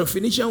 the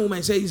Syrophoenician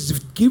woman, says,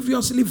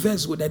 grievously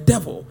vexed with the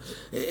devil.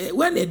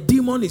 When a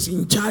demon is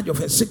in charge of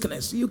a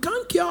sickness, you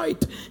can't cure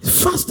it.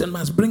 Fasting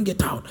must bring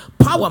it out.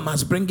 Power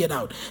must bring it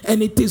out.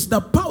 And it is the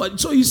power.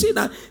 So you see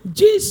that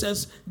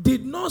Jesus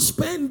did not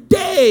spend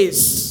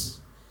days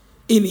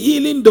in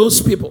healing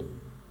those people.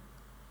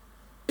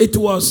 It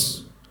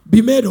was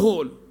be made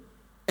whole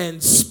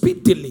and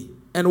speedily.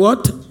 And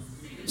what?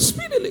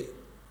 Speedily.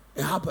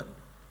 It happened.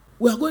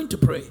 We are going to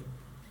pray.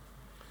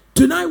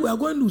 Tonight we are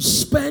going to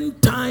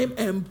spend time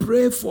and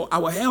pray for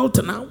our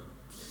health now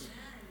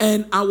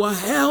and our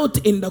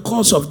health in the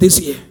course of this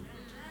year.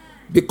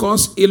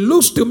 Because it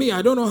looks to me,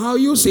 I don't know how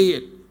you see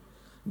it,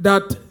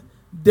 that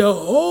the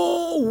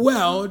whole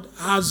world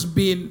has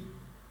been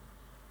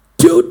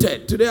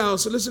tilted. Today I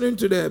was listening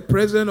to the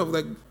president of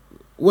the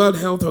World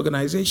Health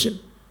Organization,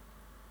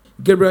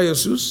 Gabriel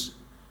Jesus,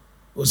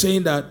 was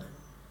saying that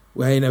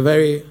we are in a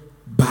very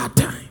bad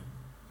time.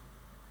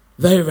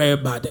 Very, very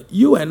bad.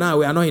 You and I,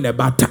 we are not in a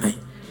bad time. Amen.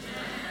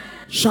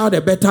 Shout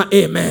a better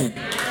amen.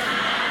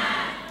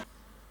 Amen.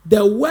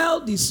 The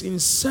world is in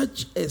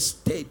such a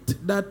state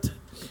that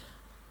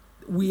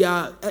we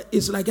are,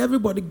 it's like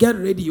everybody get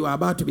ready, you are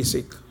about to be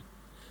sick.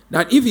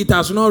 That if it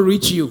has not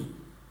reached you,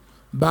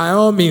 by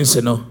all means,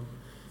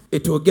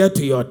 it will get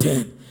to your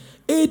turn.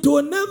 It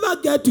will never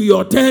get to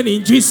your turn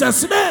in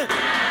Jesus' name.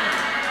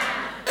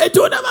 It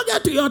will never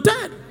get to your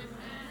turn.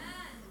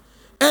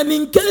 And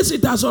in case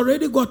it has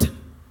already gotten,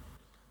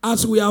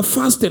 as we are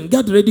fasting,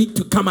 get ready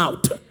to come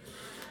out.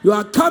 You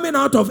are coming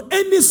out of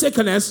any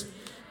sickness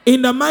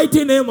in the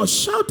mighty name of,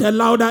 shout a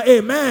louder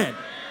amen.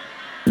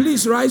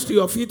 Please rise to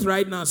your feet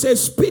right now. Say,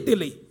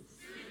 speedily,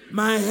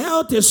 my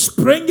health is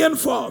springing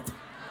forth.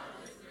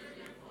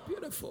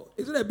 Beautiful.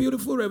 Isn't it a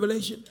beautiful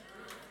revelation?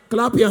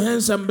 Clap your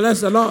hands and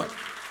bless the Lord.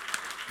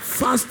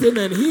 Fasting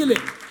and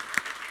healing.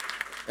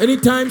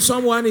 Anytime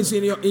someone is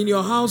in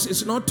your house,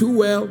 is not too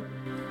well,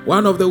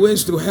 one of the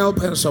ways to help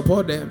and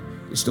support them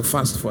is to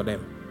fast for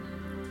them.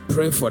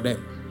 Pray for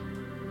them.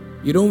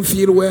 You don't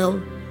feel well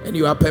and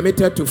you are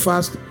permitted to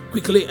fast,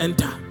 quickly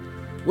enter.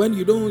 When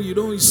you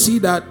don't see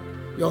that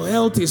your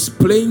health is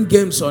playing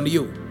games on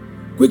you,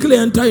 quickly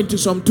enter into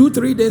some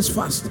 2-3 days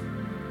fast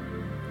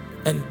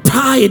and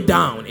tie it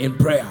down in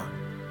prayer.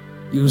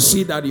 You'll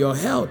see that your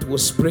health will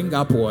spring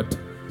upward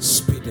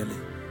speedily.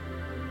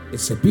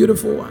 It's a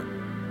beautiful one.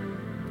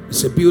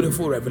 It's a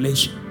beautiful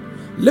revelation.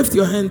 Lift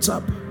your hands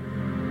up.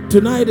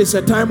 Tonight is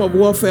a time of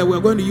warfare.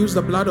 We're going to use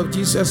the blood of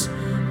Jesus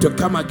to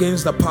come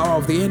against the power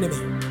of the enemy.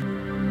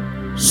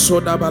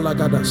 Soda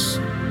balagadas.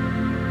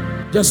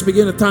 Just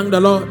begin to thank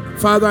the Lord.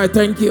 Father, I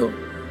thank you.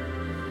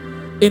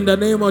 In the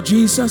name of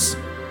Jesus,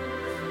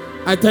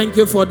 I thank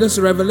you for this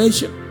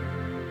revelation.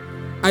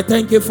 I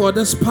thank you for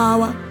this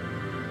power.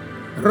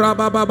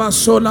 Rabababa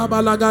sola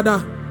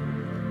balagada.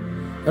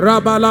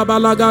 Rabala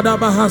balagada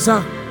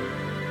bahasa.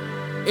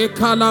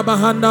 Ekala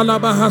bahanda la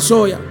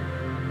bahasoya.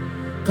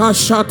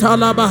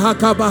 Kashatala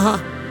bahaka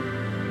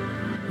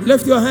baha.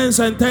 Lift your hands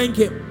and thank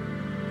him.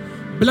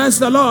 Bless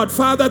the Lord.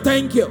 Father,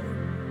 thank you.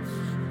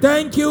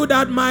 Thank you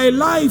that my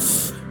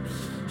life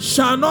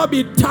shall not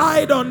be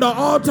tied on the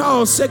altar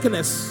of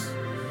sickness.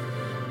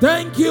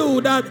 Thank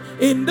you that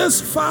in this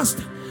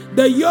fast,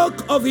 the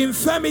yoke of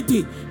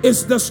infirmity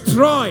is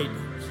destroyed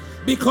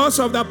because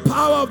of the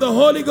power of the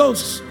Holy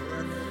Ghost.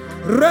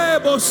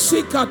 Rebo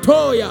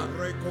sikatoya.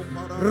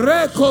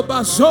 Reko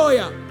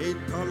basoya.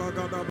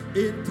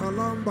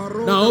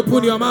 Now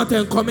open your mouth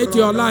and commit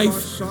your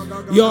life,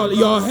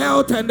 your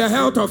health and the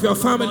health of your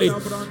family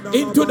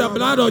into the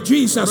blood of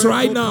Jesus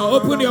right now.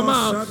 Open your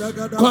mouth.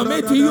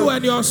 Commit you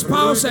and your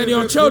spouse and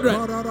your children.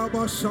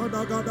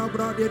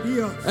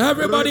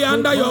 Everybody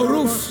under your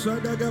roof,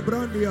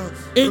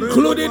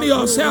 including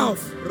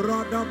yourself,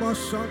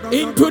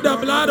 into the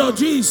blood of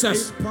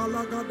Jesus.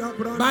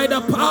 By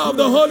the power of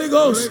the Holy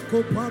Ghost.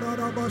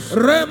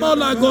 Remo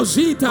la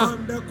gozita.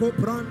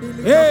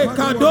 E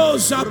kado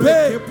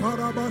zape.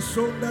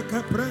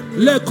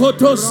 Le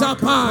koto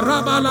sapa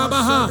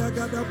rabalabaha.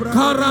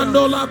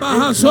 Karando la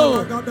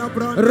bahaso.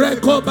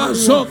 Reko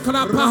baso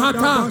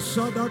krapahata.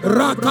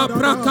 Raka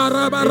praka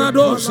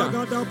rabaradosa.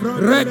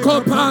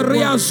 Reko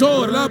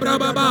pariazo la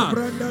brababa.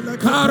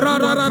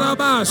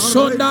 Karararaba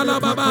sonda la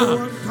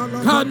baba.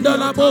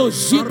 Kandala bo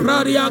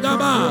zipraria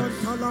gaba.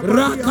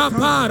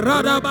 Rakapa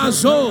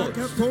radabazo.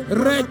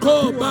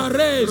 Reko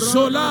bare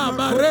zola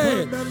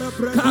bare.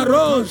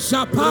 Karo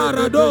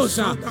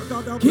zaparadosa.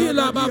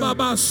 Kila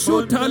baba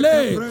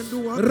sutale.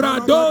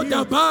 Rado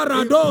da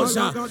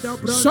baradosa.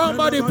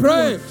 Somebody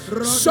pray.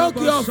 Soak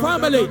your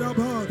family,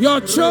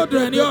 your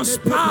children, your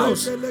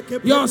spouse,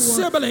 your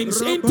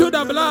siblings into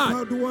the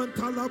blood.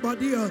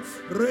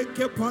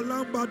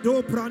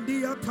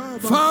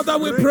 Father,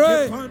 we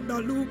pray.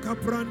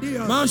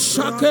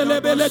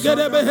 Mashakele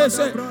belegede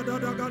behese.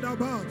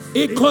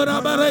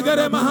 Ikora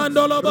baregere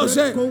mahandolo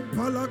bose.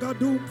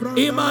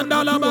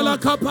 Imandala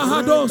balaka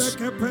pahados.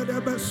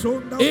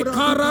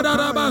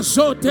 Ikaradaba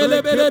so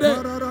telebede.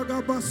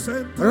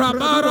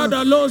 Rabara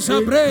da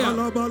loza brea.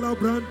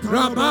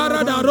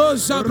 Rabara da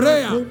rosa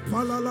brea.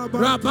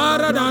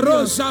 Rabara da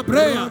rosa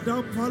brea.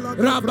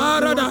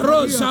 Rabara da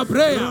rosa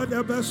brea.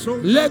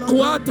 Le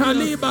quata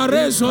li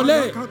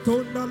barezole.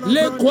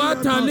 Le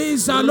quata li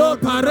zalo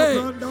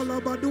pare.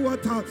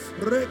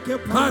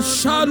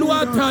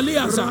 Kashalua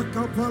taliaza.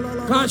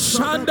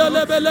 Kashanda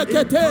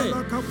lebelekete.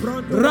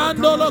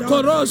 Randolo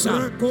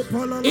korosa.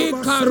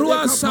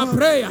 Ikarua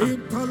saprea.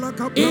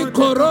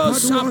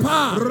 Ikorosa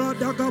pa.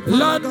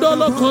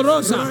 Landolo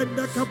korosa.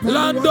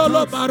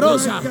 Landolo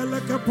barosa.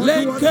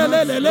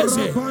 Lenkele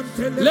lelese.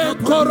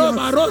 Lenkoro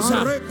barosa.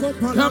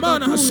 Come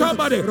on,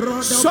 somebody.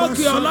 Soak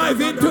your life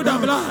into the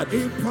blood.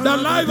 The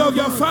life of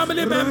your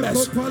family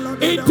members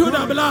into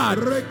the blood.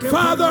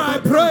 Father, I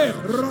pray.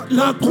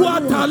 La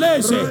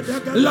quatalese.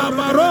 La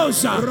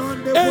barosa.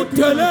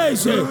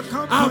 Entelese.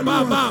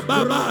 Ababa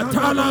baba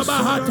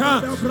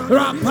talabahata.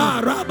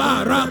 Rapa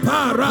raba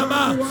rapa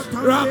raba.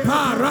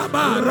 Rapa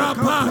raba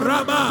rapa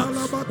raba.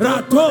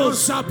 Rato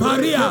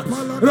saparia.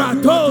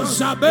 Rato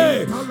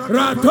sabe.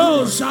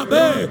 Rato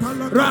sabe.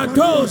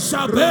 Rato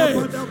sabe.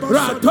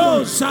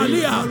 Rato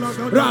salia.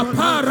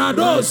 Rapa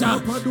radosa.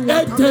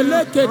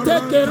 Enteleke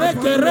teke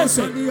reke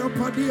rese.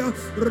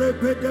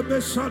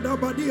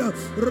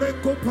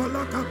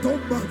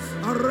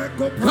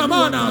 Come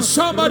on now,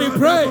 somebody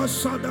pray.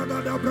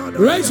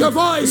 Raise your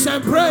voice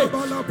and pray.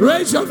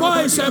 Raise your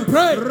voice and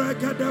pray.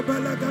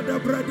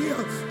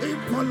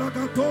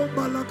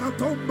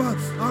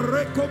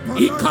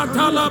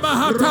 Ikatala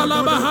bahata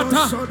la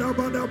bahata.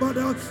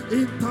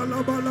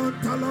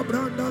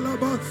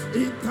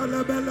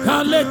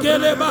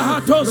 Kalekele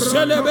bahato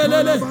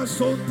selebelele.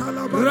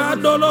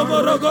 Randolo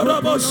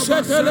borogorobo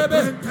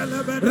shetelebe.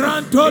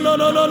 Rantolo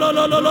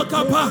lo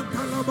kapa.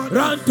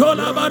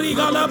 Rantola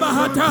bariga la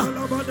bahata.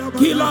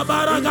 Kila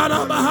baraga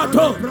la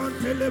bahato.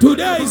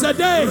 Today is a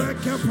day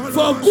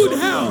for good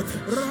health.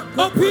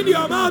 Open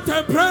your mouth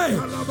and pray.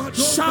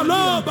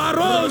 Shalom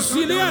baros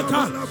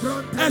ilieka.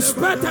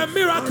 Expect a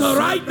miracle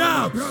right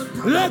now.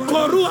 Le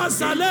korua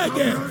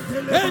zalege.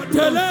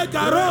 Entele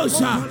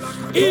garosa.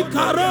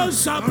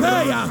 Ikarosa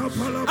peya.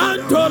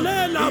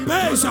 Antole la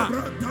beza.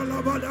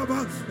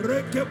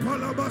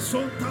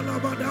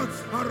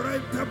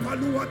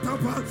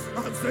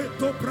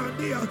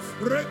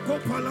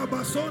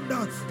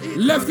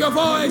 Lift your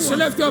voice,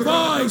 lift your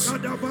voice,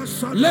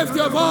 lift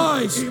your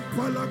voice,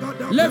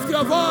 lift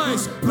your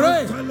voice,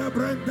 pray,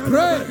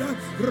 pray,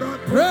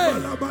 pray,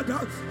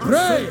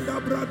 pray,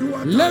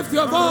 lift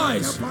your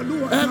voice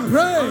and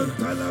pray.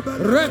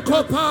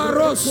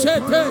 Recoparo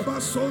sete,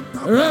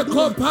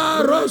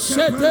 recoparo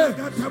sete,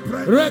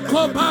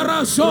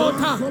 recopara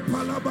sota,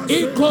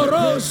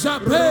 Ikorosa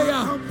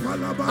peya,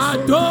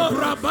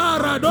 adora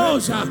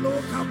baradosa,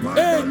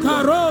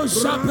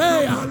 ekarosa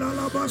peya.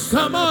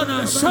 Come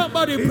on,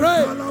 somebody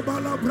pray.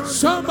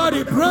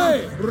 Somebody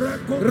pray.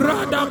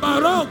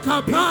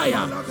 Radabaroka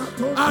paya,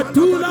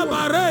 adula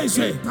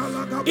bareze,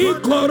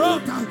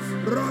 ikorota.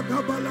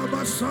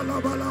 Ragabalaba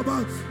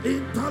salabalaba,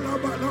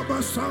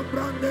 intalabalaba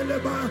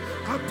sambrandeleba,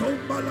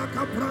 atombala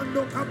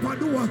caprando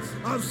capadua,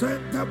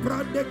 azenta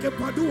brande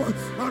kepadua,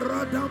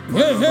 aradam.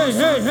 Hey, hey,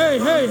 hey, hey,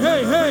 hey,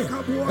 hey, hey.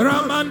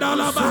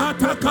 Ramandala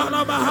bahata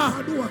kalabaha.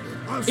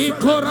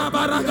 Ikora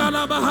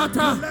baragala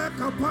bahata.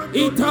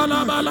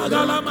 Itala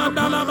balagala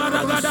mandala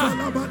baragada.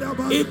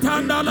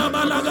 Itandala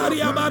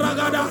balagaria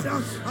baragada.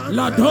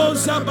 La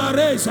dosa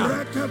bareza.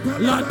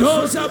 La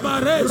dosa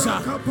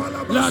bareza.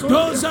 La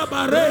dosa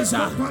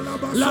bareza.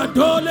 La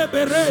dole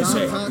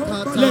bereze.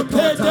 Le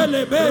pede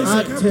le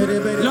beze.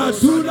 La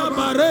dula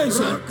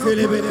bareze.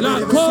 La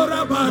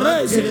cora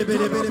bareze.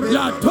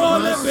 La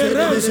tole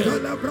bereze.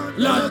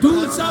 La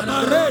dulza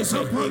bareze.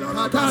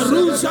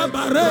 Caruza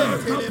bare.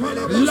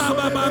 La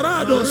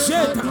babarado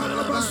sheta.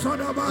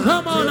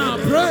 Come on now,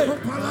 pray.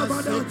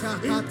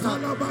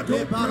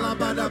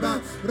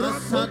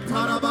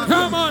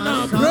 Come on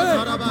now, pray.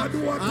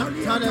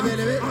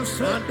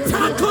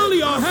 Tackle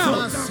your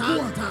health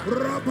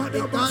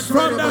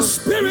from the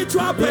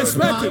spiritual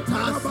perspective.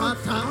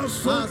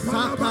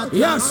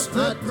 Yes.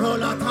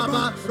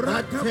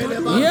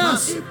 Yes.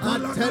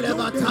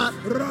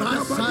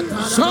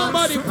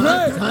 Somebody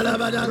pray.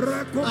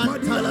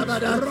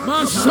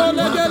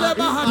 Masholegele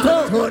bahato.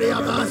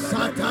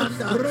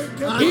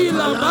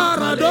 Ila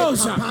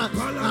baradosa.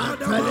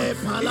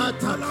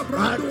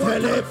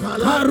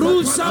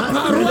 Harusa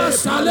parua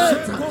sale.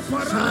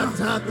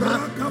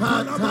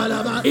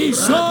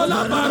 Isola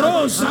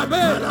barosa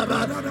be.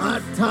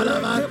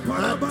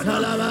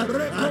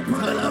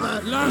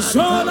 La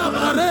sola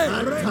bare.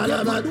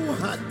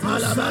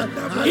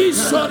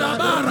 Isola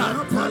bara.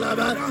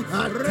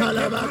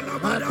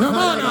 Come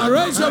on now,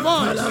 raise your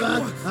voice.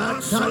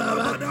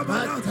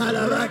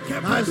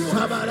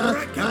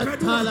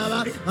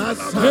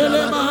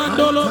 Ele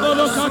mandolo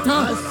bolo kata.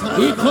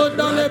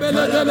 Ikonda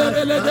lebele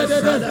lebele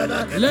lebele.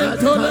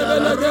 Lento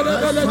lebele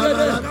lebele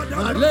lebele.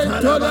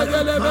 Lento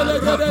lebele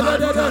lebele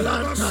lebele.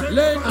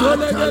 Lento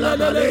lebele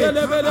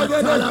lebele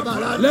lebele.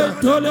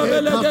 Lento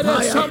lebele lebele.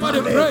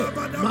 Somebody pray.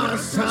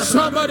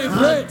 Somebody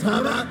pray.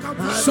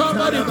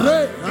 Somebody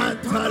pray.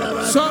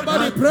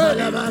 Somebody pray.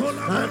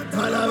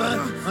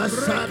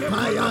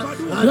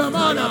 Come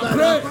on now,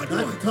 pray.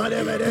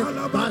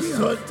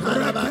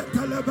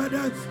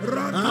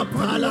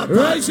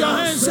 Raise your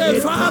hand and say,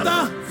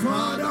 Father,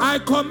 I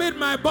commit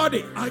my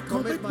body,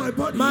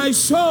 my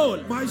soul,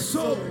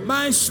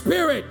 my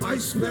spirit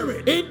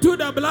into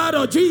the blood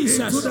of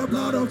Jesus.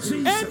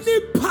 Any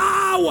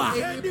power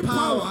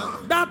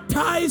that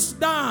ties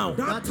down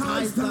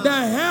the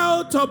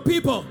health of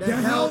people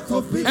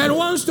and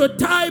wants to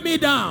tie me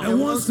down,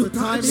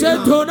 say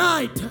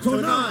tonight,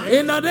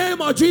 in the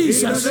name of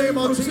Jesus,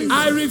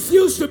 I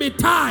refuse to be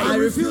tied.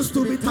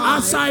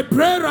 As I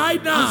pray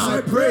right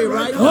now,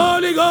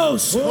 Holy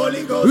Ghost,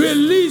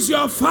 release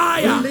your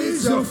fire.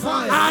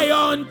 I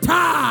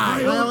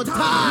untie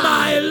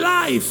my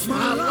life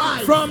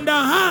from the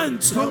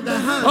hands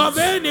of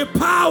any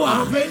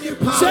power.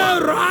 Say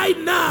right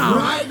now,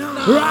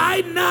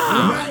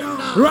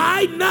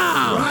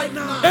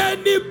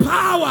 any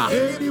power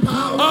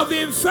of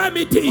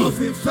infirmity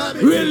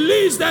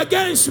released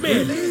against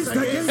me,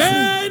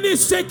 any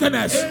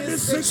sickness,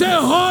 say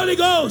Holy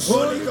Ghost,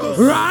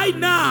 right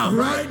now,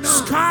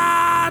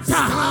 scatter.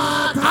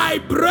 I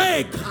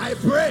break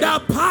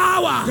the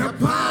power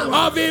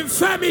of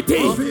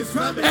infirmity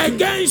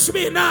against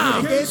me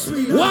now.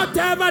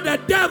 Whatever the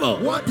devil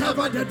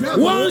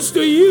wants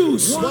to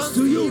use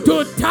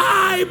to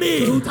tie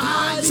me,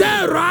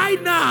 say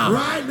right now,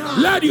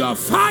 let your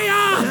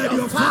fire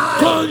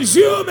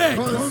consume it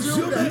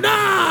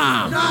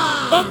now.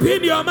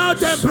 Open your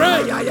mouth and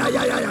pray.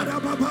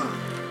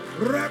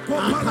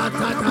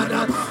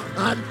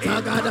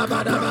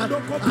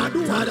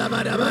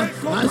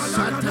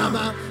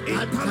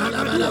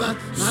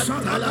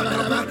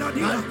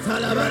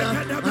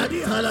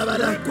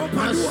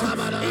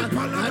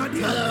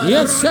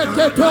 Yes,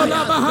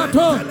 seketola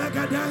bahato.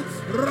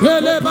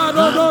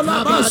 Kelebano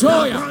la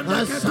basoya.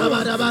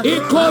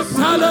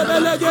 Ikontale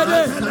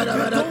belegede.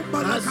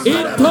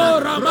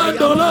 Intora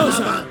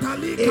mandolosa.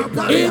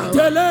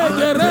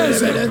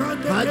 Intelegereze.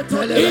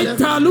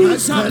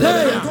 Intalusa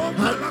peya.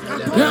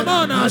 Come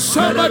on,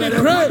 somebody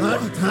pray.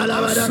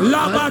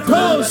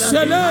 Labato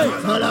sele.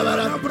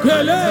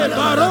 Kele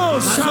baro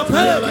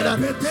sape.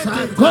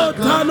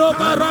 Kotalo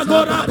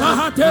baragona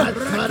bahate.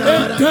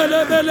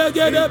 Intele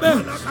belegede.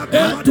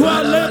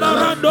 Entuale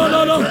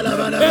barandolo.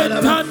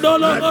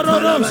 Entandolo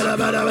morodos.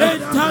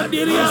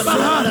 Entandiria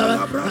bahara.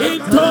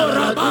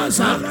 Intora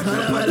basa.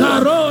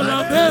 Carola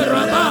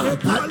beraba.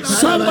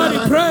 Somebody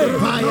pray.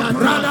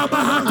 Rada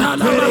bahata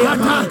la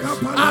bahata.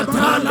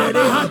 Atala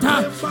bahata.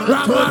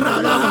 Rabara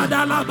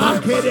bahata la bahata.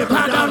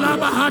 Radala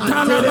bahata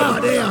la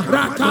bahata.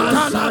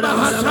 Rakata la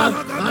bahata.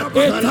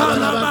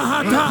 Etala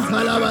bahata.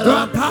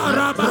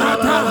 Rapara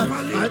bahata.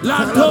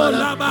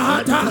 Latola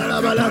bahata.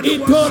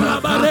 Itola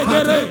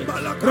baregere.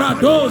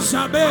 Rado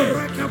sabe.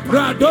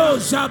 Rado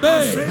sabe.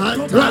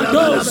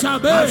 Rado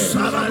sabe.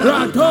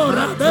 Rado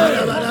rabe.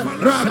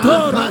 Rado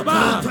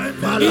raba.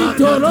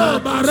 Itoro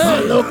bare.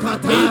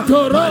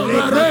 Itoro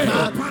bare.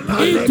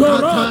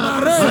 Itoro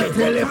bare.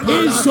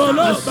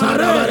 Isolo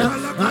bare.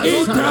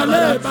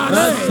 Itale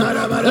bare.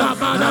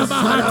 Rabada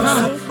bahata.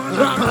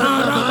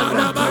 Rabada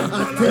bahata.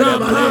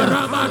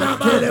 Rabada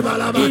bahata.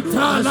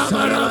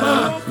 Italabaraba,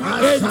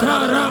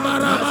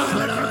 Itarabaraba,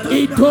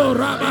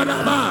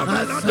 Itorabaraba,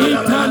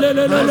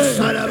 Italelele,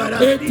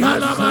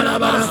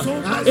 Italabaraba,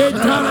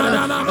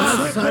 Italadalaba,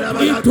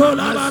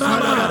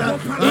 Itolabaraba,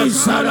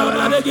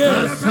 Isalabarege,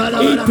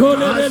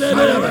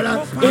 Itolelele,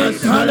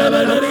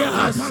 Italelele,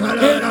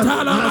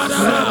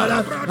 Italabaraba,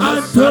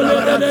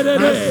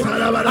 Antolelele,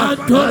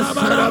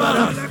 Antolabaraba,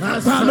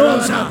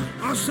 Talosa,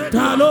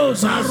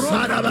 Talosa,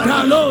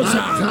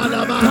 Talosa,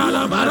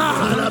 Talabara.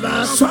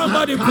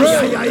 Somebody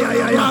pray.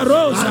 La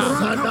Rosa,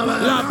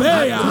 La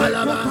Bea,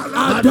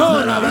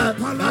 Adora,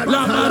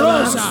 La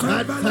Marosa,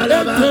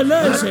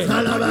 Etelese,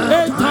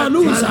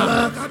 Etalusa,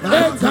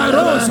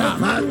 Etarosa,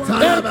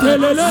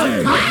 Etelele,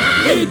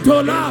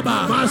 Etolaba,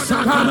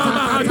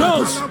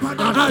 Calabados,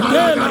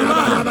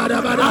 Adelaba,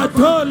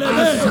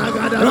 Atolele,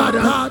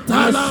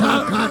 Rapatalaba,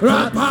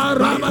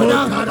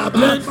 Raparabada,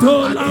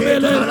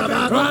 Lentolabele,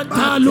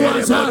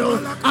 Rantaluasa,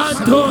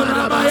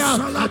 Antorabaya,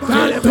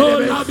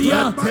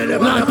 Cantolabia,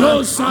 La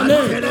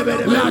Dosale,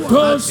 La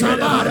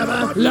Dosaba,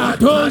 La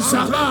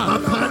Dosaba,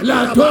 La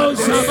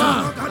Dosaba,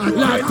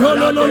 La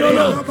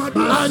Tolololo,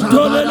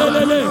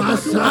 Antolelele,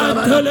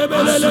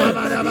 Antolebele,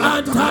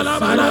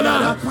 Antalabalala.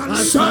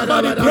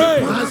 Somebody pray.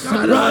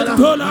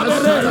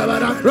 Rantolabere,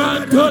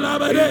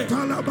 Rantolabere.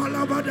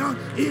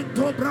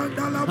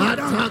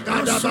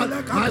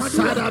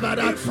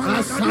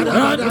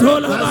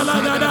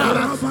 Antolabalagada,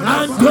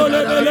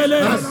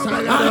 Antolebele,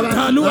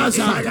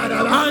 Antaluasa,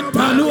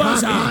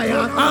 Antaluasa,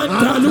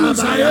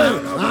 Antalusaye,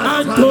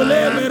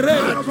 Antolebere,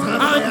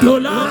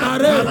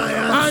 Antolabare,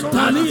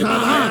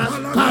 Antalibaha,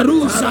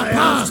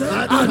 Karusapa,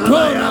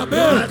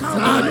 Atorabe,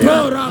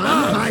 Atoraba,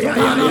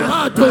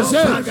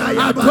 Kalabatose,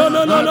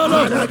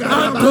 Atolololo,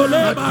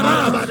 Antolebara,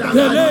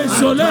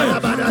 Telesole,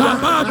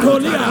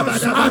 Kabatolia,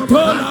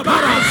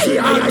 Atolabara,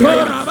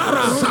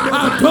 Atorabara,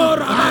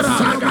 Atorabara,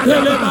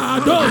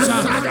 Telebadosa,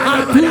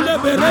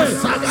 Atulebere.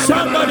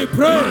 Somebody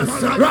pray.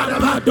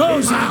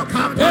 Rapadosa,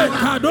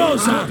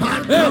 Ekadosa,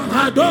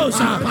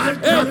 Ekadosa,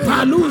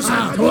 Ekalusa,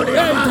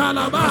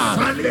 Ekalaba,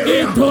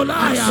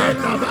 Itolaya,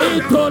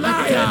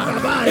 Itolaya,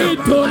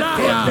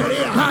 Itolaya,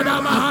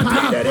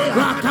 Kadabahata,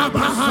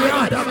 Rakapahaya,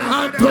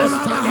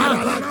 Antolabaha,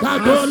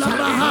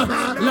 Kadolabaha,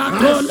 La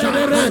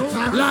Tolere,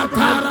 La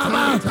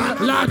Taraba,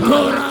 La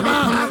Toraba,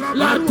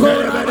 La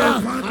Toraba,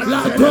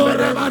 La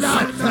Torabada,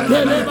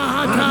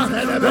 Telebahata,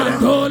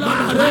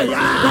 Ratolabare,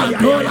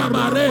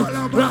 Ratolabare,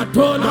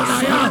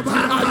 Ratolabaya,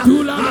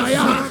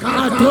 Atulabaya,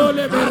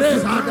 Atolebere,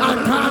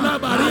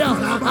 Atalabaria,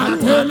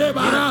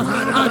 Atelebara,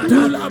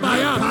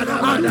 Atulabaya,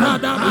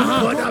 Atadabaha,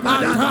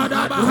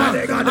 Atadabaha,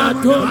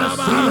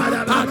 Atolabaha,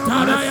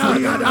 Ataraya,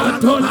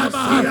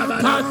 Atolabaha,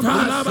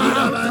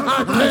 Atalabaha,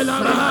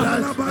 Atelabaha,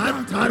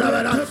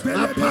 Atalabara,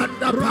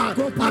 Apandapa,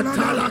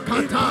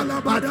 Atalakata,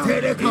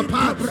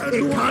 Atelekapa,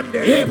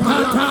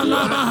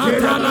 Ipatalabaha,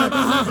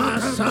 Talabaha,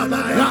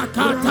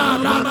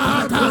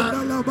 Rakatalabaha.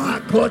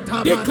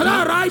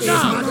 Declare right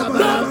now,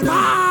 no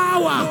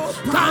power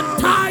can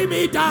tie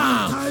me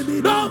down.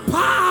 No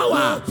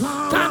power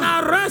can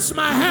arrest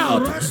my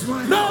health.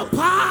 No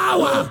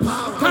power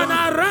can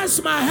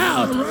arrest my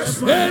health.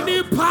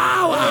 Any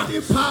power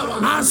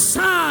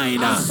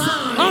assigned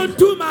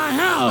unto my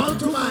health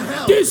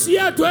this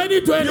year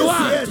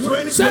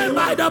 2021, say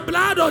by the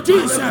blood of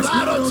Jesus,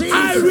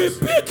 I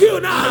rebuke you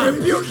now.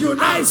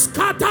 I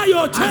scatter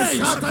your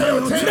chains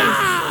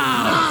now.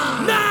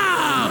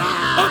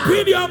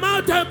 Open your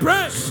mouth and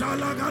pray.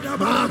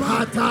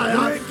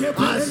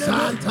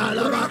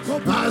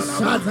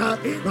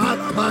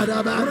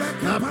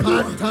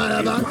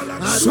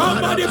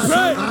 Somebody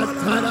pray.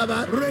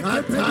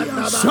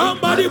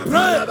 Somebody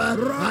pray.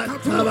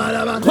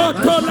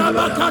 Open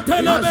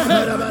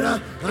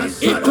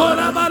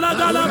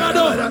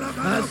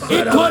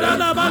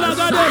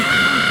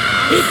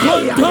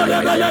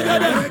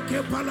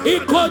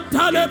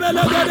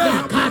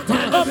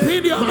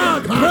your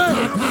mouth, pray.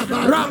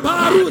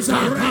 Rabaruza,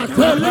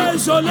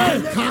 Telezole,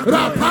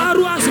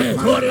 Raparuase,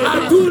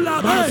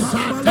 Adulabe,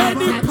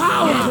 any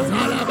power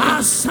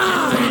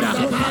assigned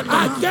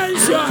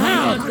against your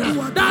health,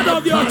 that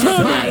of your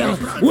children,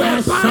 we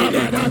bind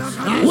it,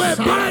 we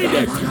bind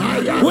it,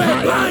 we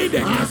bind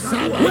it,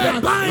 we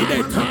bind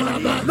it.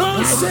 No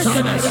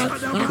sickness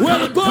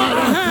will go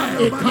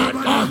ahead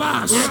of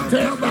us.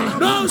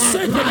 No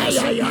sickness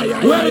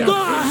will go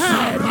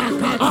ahead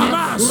of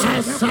us.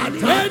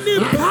 Any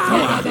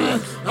power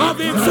of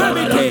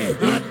infirmity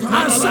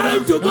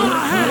assigned to go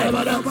ahead,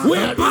 we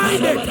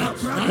bind it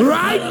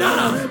right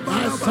now.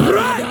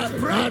 Right.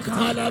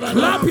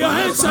 Clap your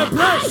hands and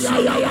pray.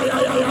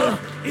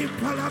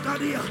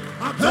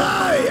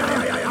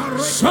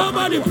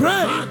 Somebody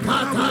pray.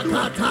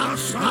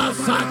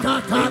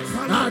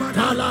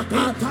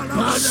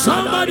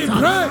 Somebody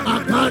pray.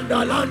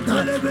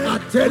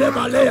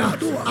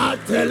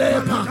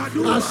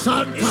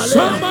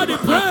 Somebody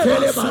pray.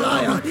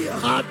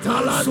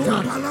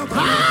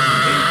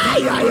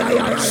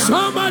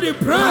 Somebody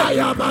pray.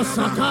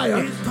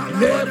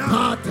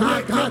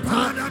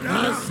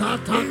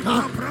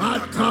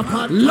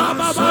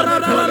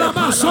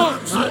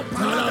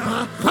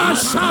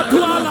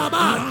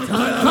 Kashatualaba,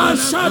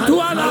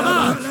 Kashatualaba,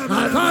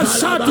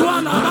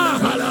 Kashatualaba,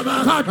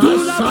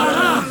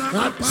 Kadulabara.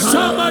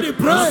 Somebody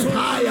pray.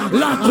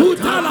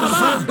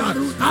 Lakutalaba,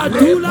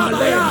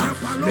 Adulabaya,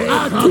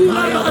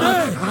 Adulabare,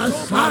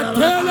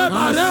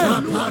 Atelebare,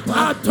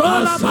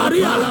 Atola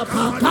Maria,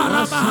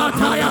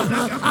 Karabahataya,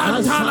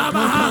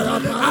 Antalabaha,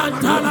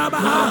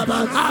 Antalabaha,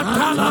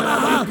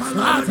 Antalabaha,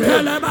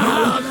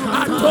 Antalabaha,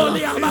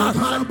 Antoliaba.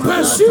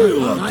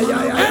 Pursue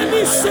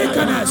any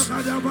sickness,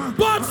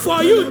 but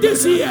for you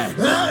this year,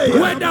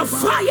 with the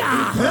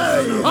fire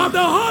of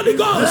the Holy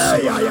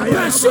Ghost,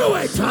 pursue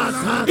it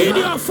in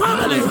your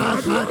family,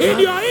 in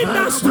your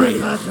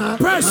industry,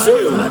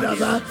 pursue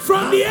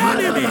from the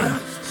enemy,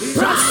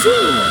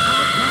 pursue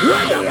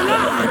with the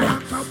blood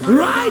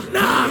right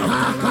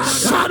now.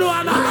 Shadow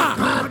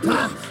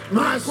Alaba.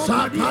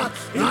 Masata,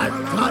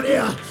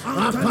 Antaria,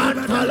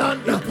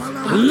 Apantalanda,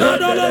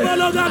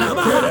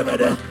 Lodologalaba,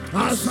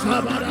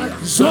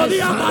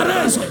 Zolia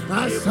Bares,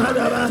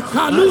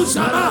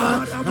 Kalusaba,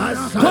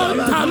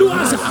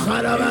 Kontaluasa,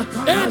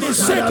 any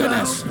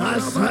sickness,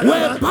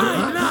 we're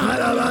bind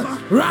now,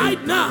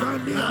 right now.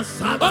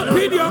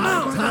 Open your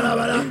mouth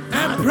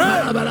and pray.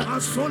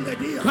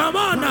 Come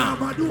on now.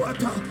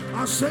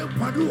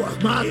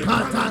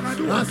 Makata,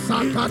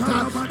 Asakata,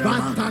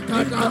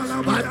 Batakata,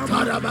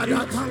 Batarabada,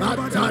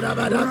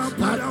 Batarabada,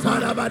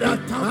 Batarabada,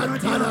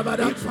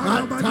 Batarabada,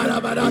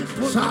 Batarabada,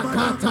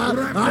 Sakata,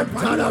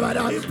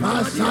 Batarabada,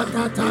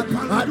 Asakata,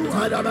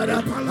 Batarabada,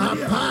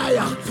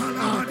 Apaya,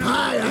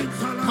 Apaya,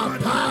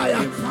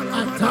 Apaya,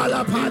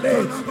 Atalapade,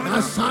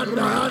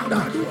 Asandanda,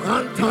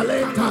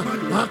 Antaleta,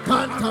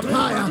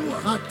 Akantapaya,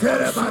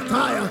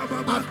 Atelebataya,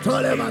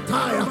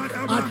 Atolebataya,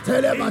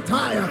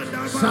 Atelebataya,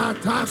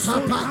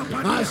 Satakapa,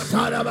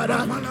 Asadabada,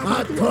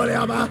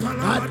 Atoleaba,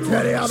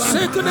 Ateleaba.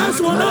 Sickness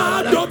will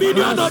not have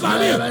dominion over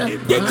me.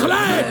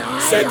 Declare,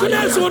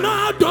 sickness will not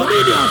have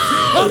dominion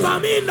over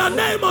me in the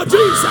name of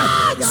Jesus.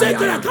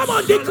 Sickness, come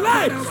on,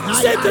 declare,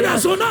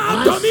 sickness will not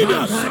have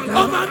dominion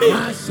over me.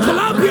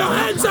 Clap your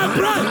hands and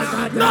pray.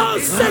 No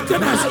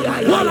sickness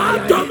will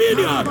have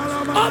dominion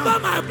over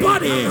my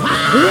body.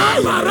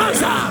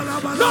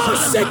 No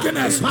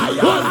sickness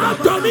will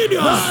have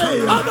dominion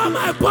over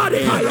my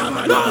body.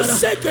 No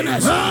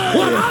sickness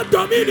will have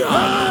dominion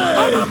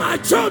over my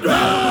children,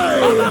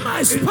 over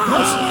my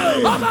spouse,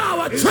 over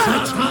our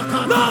church.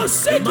 No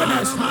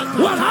sickness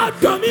will have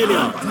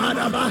dominion.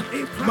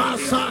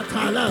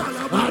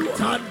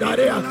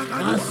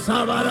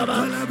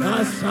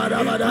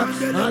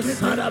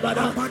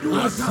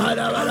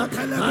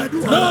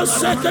 No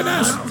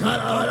sickness.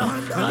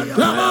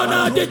 Come on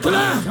now,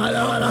 declare.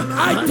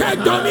 I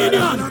take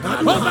dominion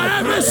over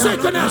every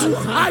sickness.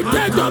 I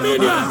take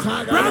dominion.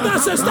 Brother,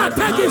 sister,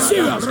 take it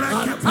serious.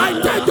 I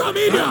take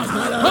dominion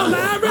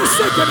over every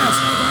sickness.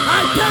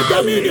 I take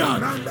dominion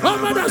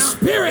over the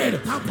spirit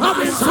of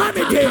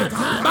infirmity.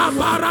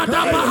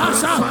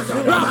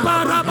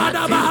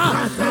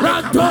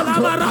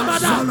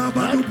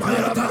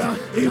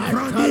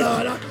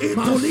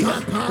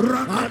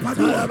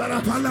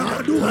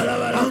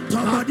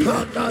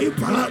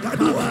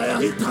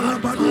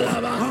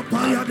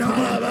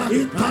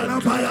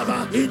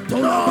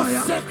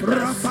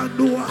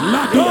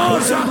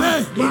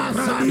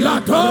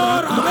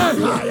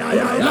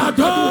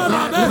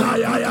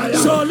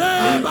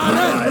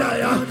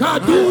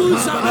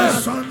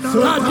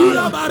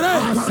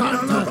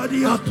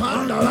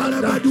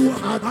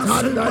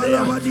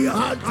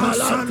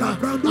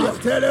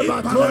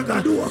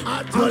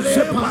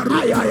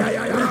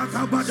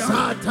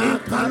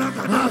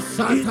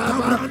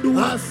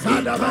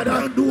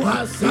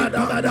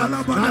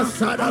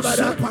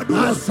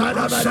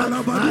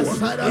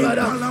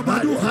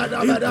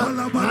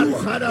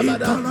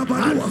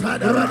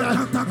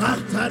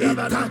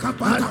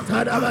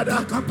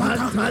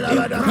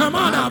 Come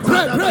on now,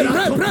 pray.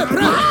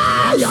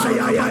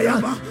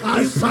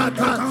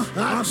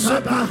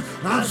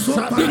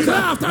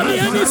 Declare after me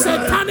any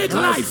satanic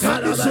life,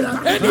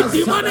 any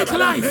demonic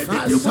life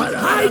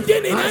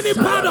hiding in any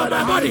part of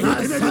my body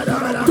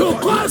to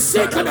cause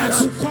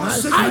sickness.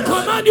 I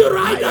command you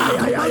right now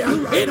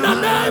in the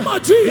name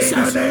of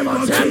Jesus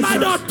and by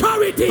the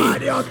authority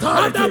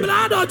of the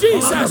blood of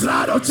Jesus.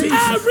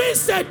 Every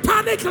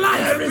satanic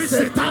life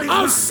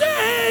of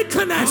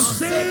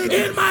sickness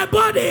in my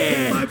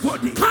body,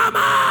 come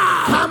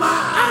out, come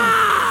out.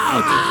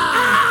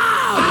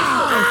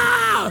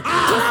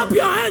 Clap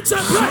your hands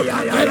and pray.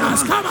 It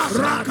has come out.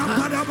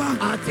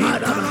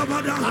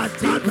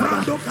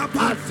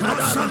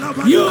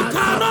 You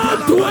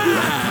cannot dwell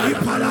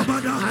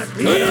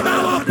in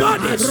our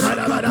bodies.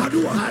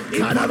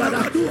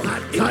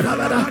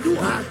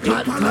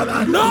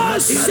 No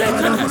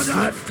sickness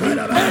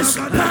is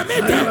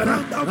permitted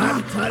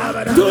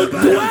to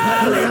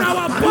dwell in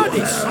our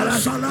bodies.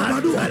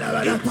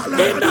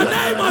 In the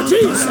name of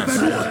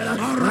Jesus,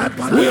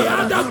 we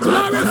are the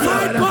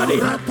glorified body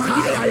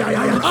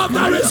of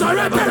the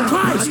resurrected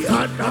Christ.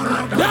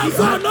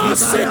 Therefore, no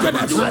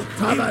sickness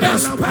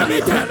is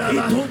permitted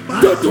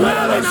to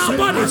dwell in our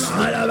bodies,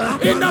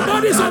 in the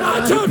bodies of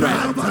our children,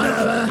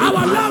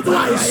 our loved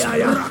ones.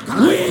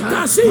 We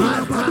intercede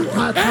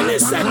any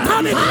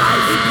satanic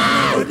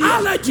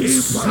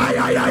allergies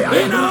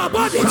in our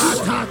bodies.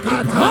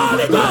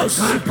 Holy Ghost,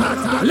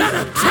 let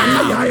them check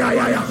out.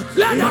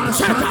 Let them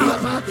check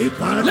out.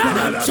 Let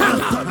them check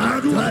out.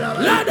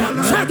 Let them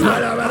check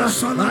out.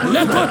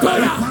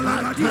 Lekotoya,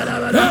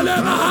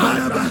 Elemaha,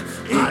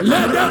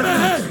 let them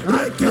ahead.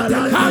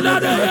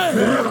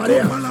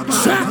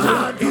 Check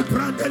out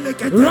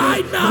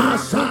right now.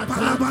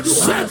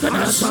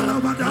 Sickness,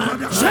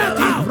 check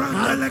out.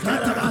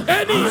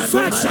 Any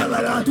infection,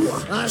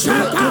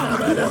 check out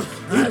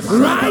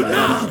right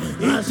now.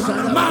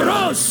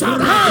 Maro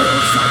Shabe,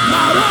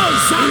 Maro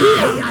Shabe,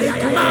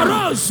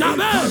 Maro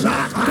Shabe,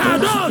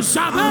 Kado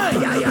Shabe,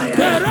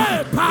 Kere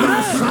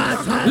Pare,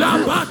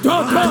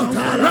 Labatoko,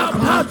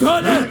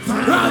 Rapatole,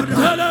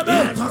 Rantelebe,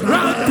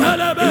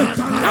 Rantelebe.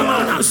 Come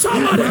on now,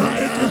 somebody,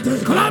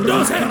 clap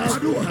those hands.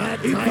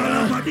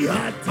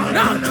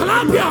 Now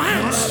clap your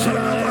hands.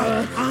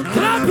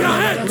 Clap your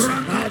hands.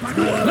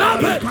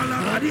 Clap it.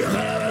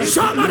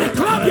 Somebody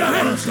clap your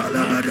hands.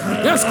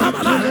 Yes, come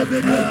alive.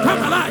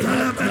 Come alive.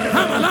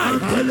 Come alive.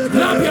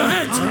 Clap your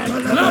hands.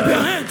 Clap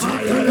your hands.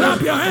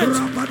 Clap your hands.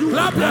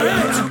 Clap your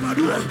hands.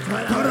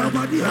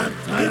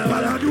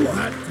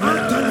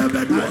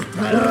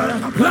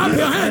 Clap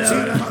your hands.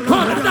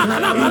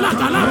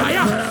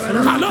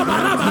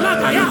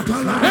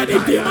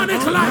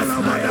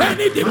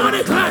 Any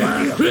demonic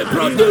life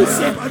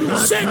reproducing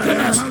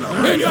sickness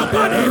in your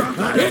body,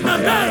 in the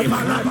name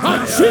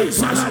of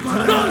Jesus.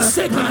 No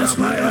sickness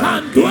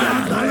can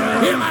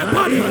dwell in my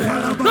body.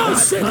 No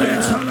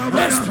sickness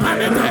is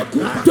permitted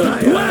to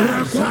dwell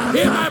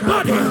in my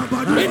body,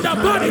 in the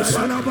bodies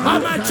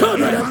of my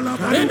children,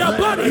 in the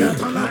body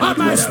of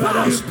my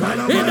spouse,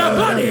 in the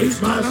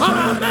bodies of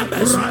our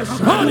members.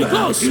 Holy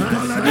Ghost,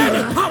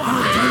 any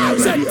power,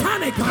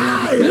 satanic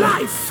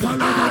life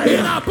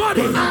in our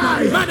body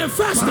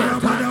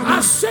manifested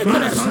as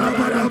sickness,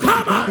 come out,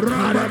 come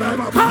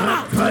out, come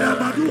out,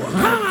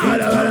 come out.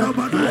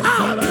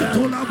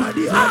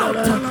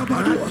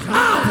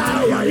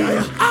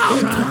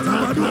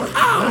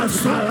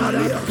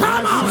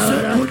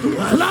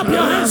 Clap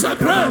your hands and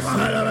pray.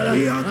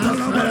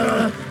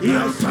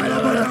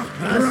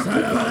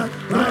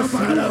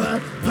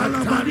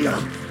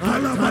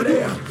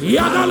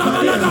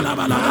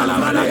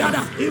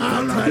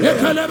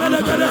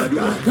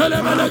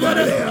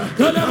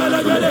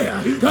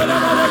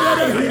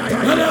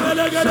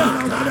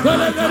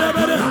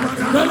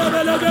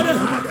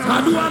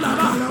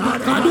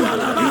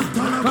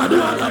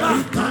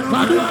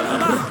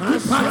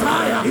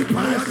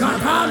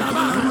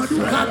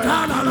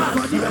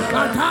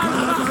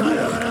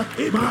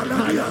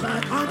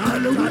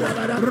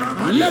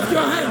 Lift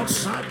your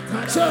hands.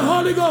 Say,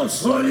 Holy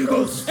Ghost. Holy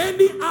Ghost.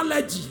 Any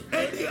allergy,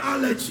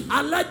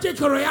 allergic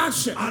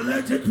reaction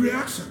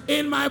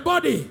in my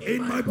body,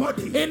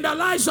 in the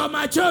lives of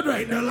my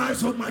children,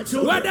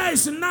 whether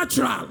it's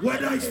natural,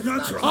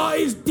 or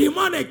it's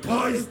demonic,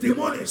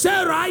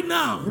 say right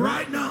now,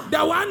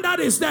 the one that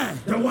is there,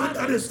 the one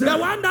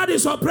that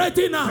is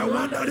operating now,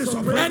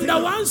 and the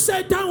one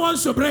Satan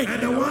wants to bring,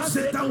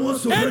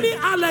 any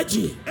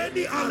allergy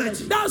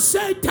that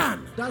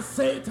Satan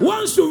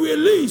wants to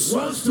release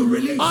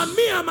on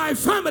me and my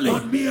family,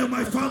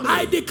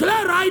 I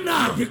declare right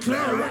now,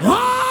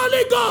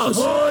 Holy Ghost,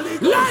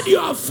 let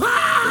your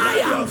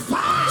fire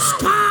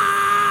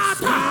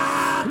scatter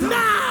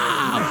now.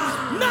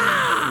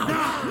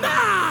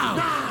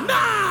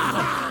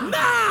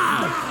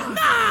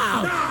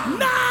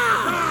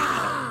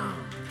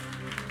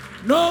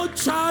 No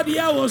child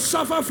here will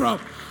suffer from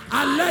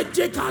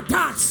allergic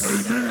attacks,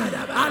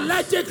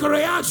 allergic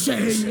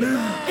reactions.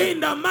 In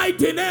the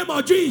mighty name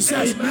of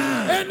Jesus.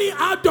 Any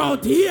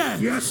adult here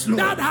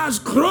that has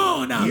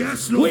grown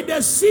with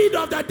the seed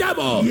of the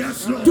devil,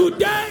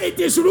 today it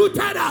is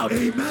rooted out,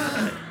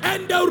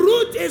 and the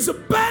root is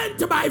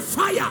burnt by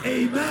fire.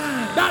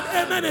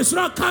 That amen is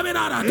not coming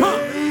out at all.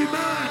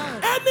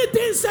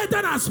 Anything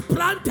Satan has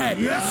planted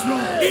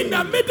in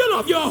the middle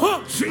of your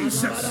home,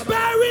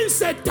 bearing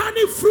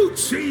satanic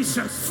fruits,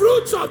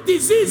 fruits of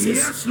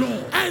diseases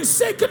and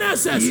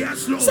sicknesses,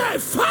 say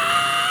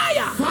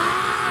fire,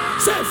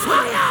 say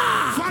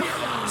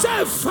fire,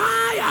 say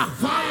fire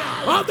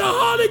of the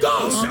Holy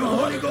Ghost,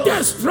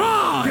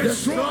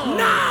 destroy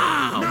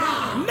now.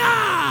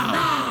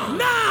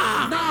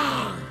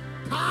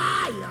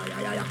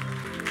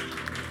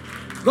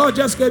 God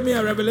just gave me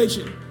a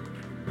revelation,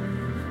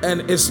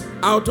 and it's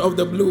out of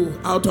the blue,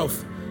 out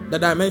of the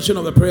dimension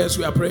of the prayers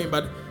we are praying,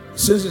 but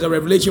since it's a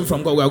revelation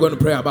from God, we are going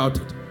to pray about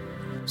it.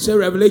 Say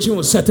revelation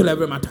will settle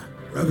every matter.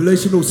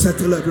 Revelation will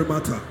settle every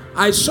matter.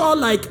 I saw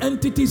like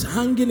entities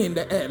hanging in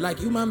the air, like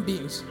human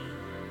beings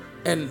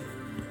and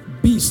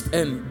beasts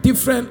and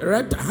different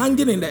reptiles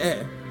hanging in the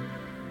air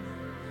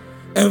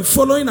and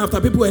following after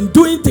people and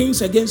doing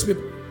things against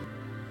people.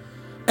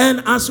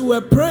 And as we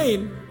were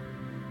praying,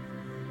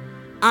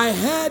 I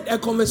heard a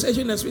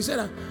conversation as we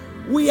said,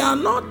 we are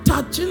not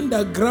touching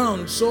the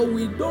ground, so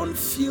we don't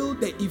feel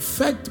the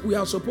effect we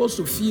are supposed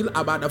to feel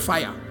about the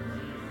fire.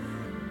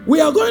 We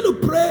are going to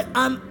pray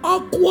an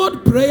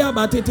awkward prayer,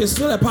 but it is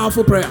still a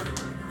powerful prayer.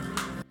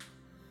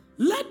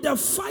 Let the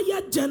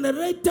fire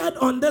generated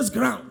on this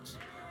ground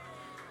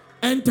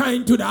enter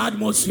into the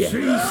atmosphere.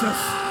 Jesus.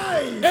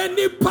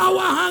 Any power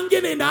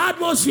hanging in the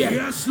atmosphere,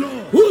 Yes,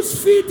 Lord.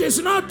 whose feet is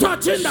not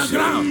touching the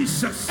ground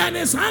Jesus. and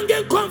is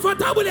hanging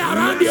comfortably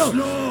around Yes, you.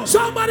 Lord.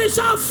 Somebody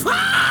shout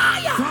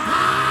fire!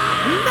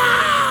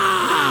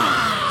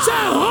 Now! Say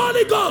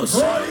Holy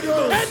Ghost. Holy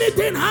Ghost.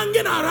 Anything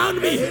hanging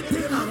around me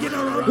Anything hanging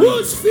around me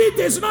whose feet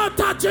is not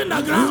touching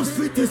the ground whose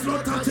feet is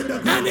not touching the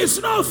ground and is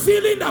not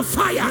feeling the and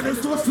fire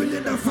is not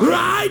feeling the fire.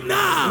 right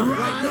now,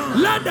 Right now.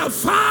 let the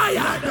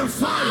fire The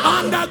fire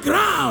on the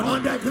ground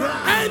on the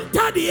ground.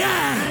 enter the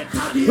air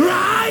Enter the air.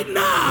 right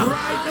now.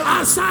 Right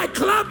now. As I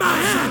clap my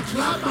hand,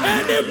 clap my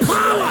any hand,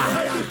 power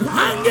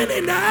hanging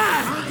in the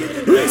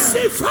air,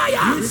 receive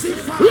fire,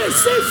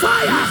 receive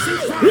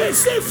fire,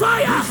 receive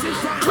fire.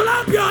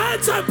 Clap your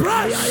hands and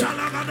pray.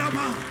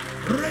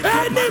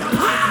 Any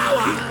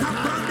power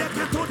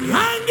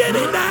hanging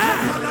in the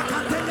air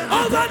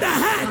over the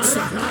heads,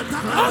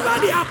 over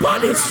their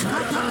bodies,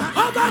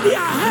 over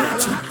their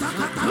heads,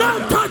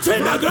 not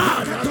touching the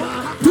ground.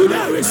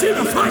 Today receive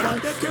the fire,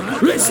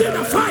 receive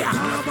the fire.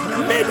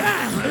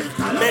 Mid-air,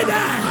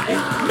 mid-air,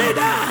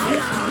 mid-air,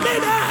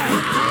 mid-air.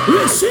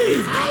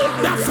 Receive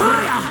the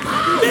fire.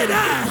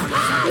 Mid-air,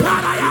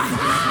 Paraya,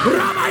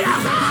 Ramaya.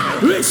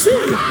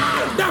 Receive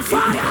the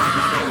fire.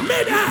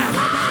 Mid-air,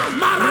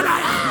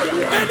 Maradaya.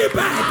 Any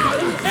bird,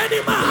 any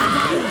man,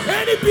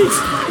 any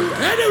beast,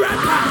 any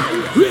reptile,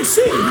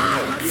 receive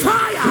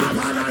fire.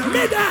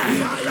 Mid-air,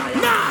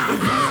 now.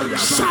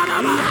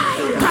 Sharaba,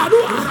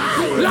 Kadua,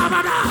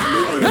 Labada.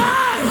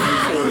 Hey,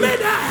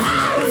 mid-air,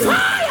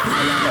 fire,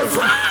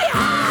 fire.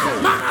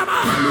 Maraba,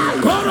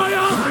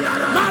 Koroyo,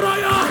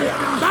 Maroyo,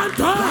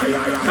 Banto,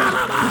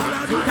 Maraba,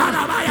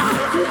 Kadabaya,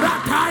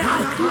 Rataya,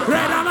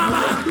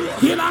 Redababa,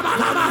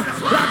 Kilabalaba,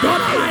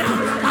 Radonabaya,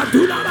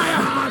 Adulabaya.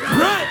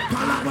 Pray,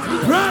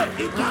 pray,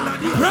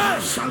 pray.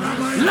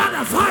 Let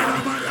the fire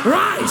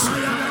rise,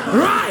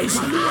 rise,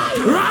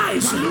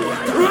 rise,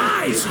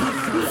 rise.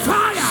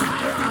 Fire,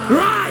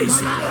 rise,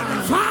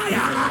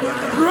 fire,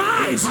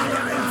 rise,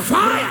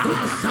 fire,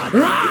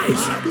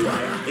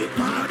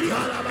 rise.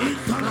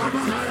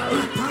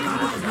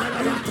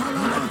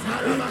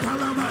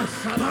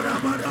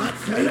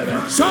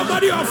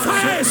 Somebody on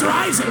fire is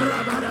rising.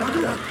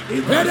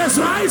 It is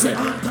rising.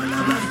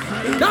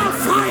 That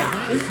fire.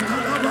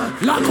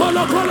 La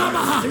cola cola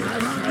baha.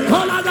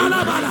 Cola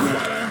dala bala.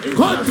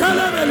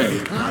 Contelebele.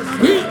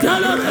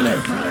 Intelebele.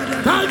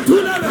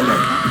 Cantulebele.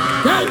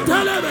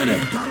 Cantelebele.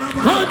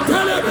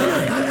 Contelebele.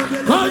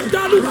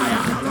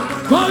 Contalubaya.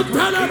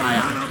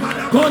 Contelebaya.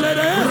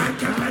 Colere.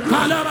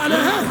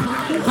 Calabale.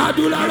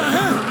 Cadulale.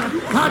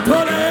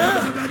 Catole.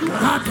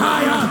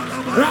 Cataya.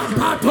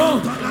 Rapato,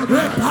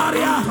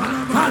 Reparia,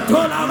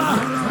 Catolaba,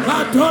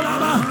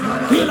 Catolaba,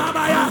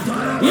 Kilabaya.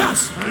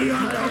 Yes,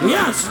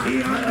 yes.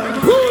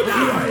 Pull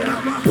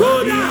down,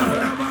 pull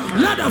down.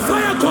 Let the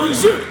fire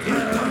consume.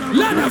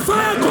 Let the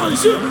fire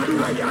consume.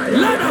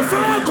 Let the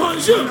fire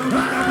consume.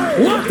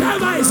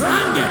 Whatever is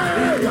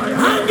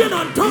hanging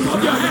on top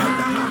of your head,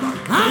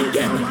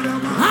 hanging,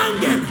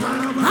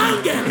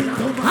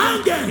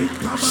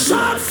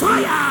 shout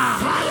fire.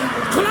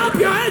 Clap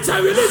your hands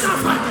and release that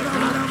fire.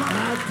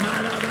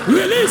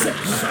 Release it.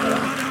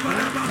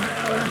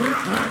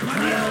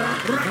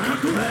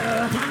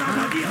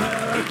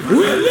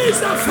 Release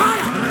the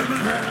fire.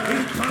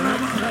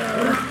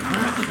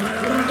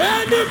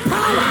 Any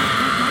power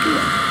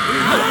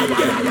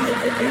hanging.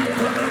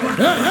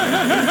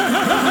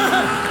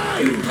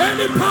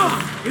 Any power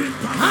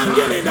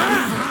hanging in the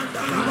air,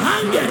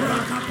 hanging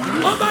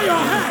over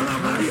your head,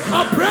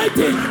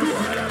 operating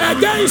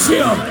against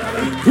you,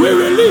 we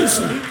release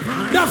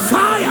the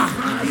fire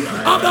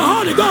of the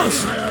Holy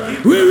Ghost.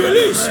 We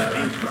release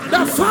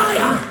the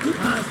fire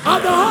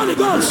of the Holy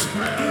Ghost.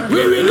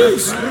 We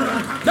release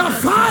the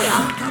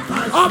fire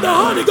of the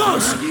Holy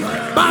Ghost.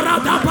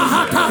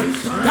 Baradapahata,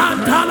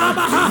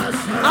 Antalabaha,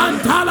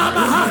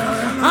 Antalabaha,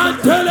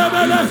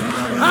 Antelebele,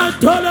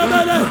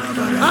 Antolebele,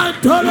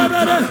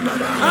 Antolebele,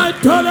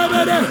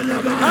 Antolebele,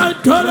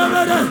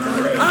 Antolebele,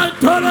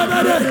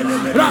 Antolebele,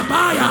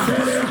 Rabaya.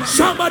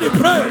 Somebody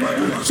pray,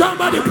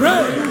 somebody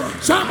pray,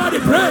 somebody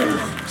pray.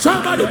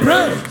 Somebody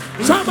pray.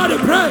 Somebody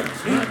pray.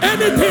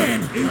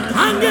 Anything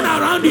hanging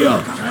around you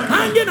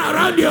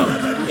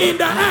in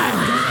the air,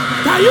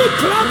 can you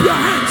clap your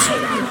hands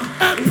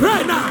and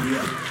pray now?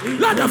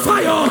 Let the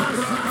fire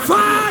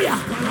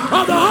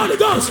of the Holy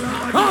Ghost,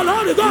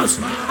 Holy Ghost,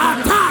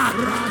 attack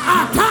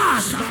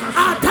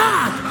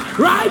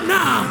right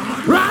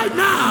now,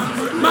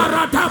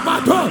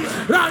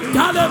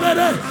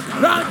 Telebe,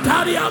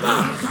 Rantariaba,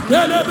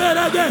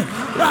 Telebelege,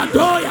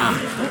 Ratoya,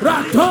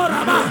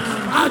 Ratoraba,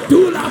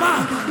 Atulaba,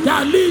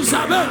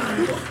 Yalizabe.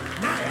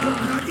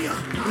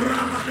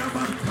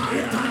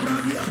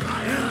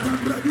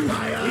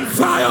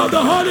 Fire of the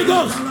Holy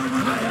Ghost.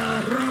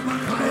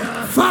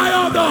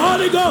 Fire of the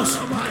Holy Ghost.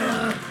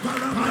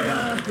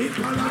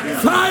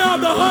 Fire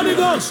of the Holy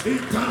Ghost.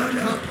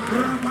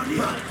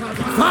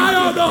 Fire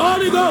of the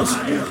Holy Ghost.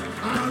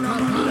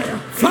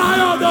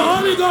 Fire of the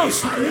Holy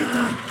Ghost.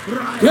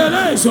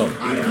 Kelezo.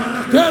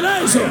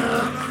 Kelezo.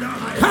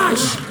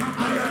 Catch.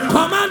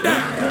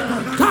 Commander.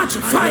 Catch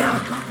fire.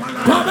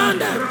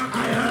 Commander.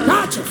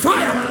 Catch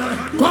fire.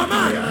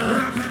 Command.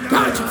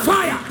 Catch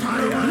fire.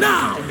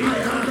 Now.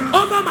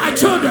 Over my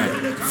children.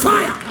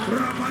 Fire.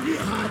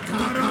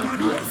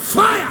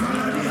 Fire.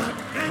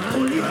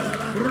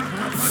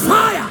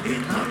 Fire!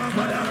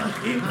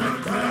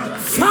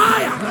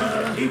 Fire!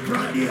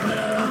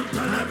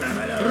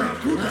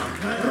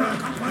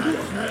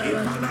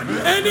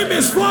 Any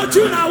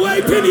misfortune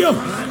awaiting you,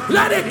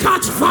 let it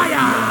catch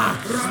fire!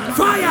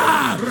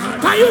 Fire!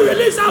 Can you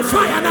release that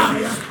fire now?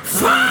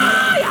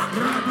 Fire!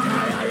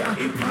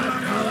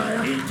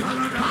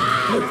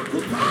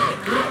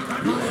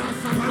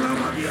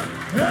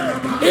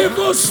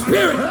 Evil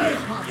spirit,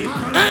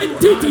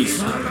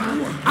 entities,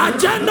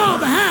 agenda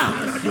of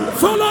hell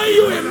following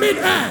you in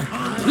mid-air.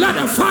 Let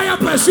the fire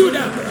pursue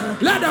them.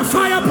 Let the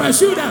fire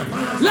pursue them.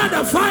 Let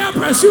the fire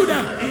pursue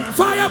them.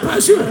 Fire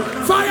pursue.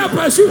 Fire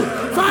pursue.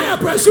 Fire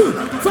pursue.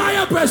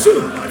 Fire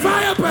pursue.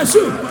 Fire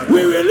pursue.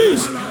 We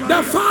release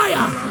the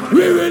fire.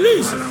 We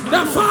release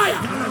the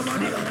fire.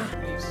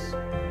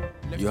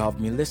 You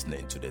have been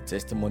listening to the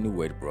Testimony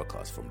Word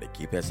broadcast from the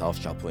Keeper's House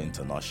Chapel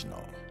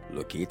International.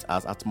 Locate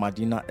us at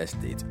Madina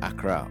Estate,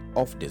 Accra,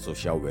 off the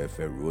Social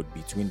Welfare Road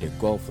between the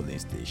Gulf Filling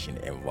Station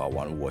and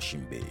Vawan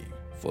Washing Bay.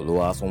 Follow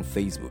us on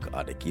Facebook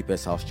at the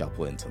Keeper's House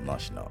Chapel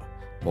International.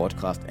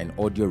 Podcast and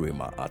audio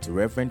rema at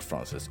Reverend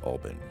Francis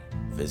Auburn.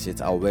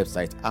 Visit our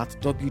website at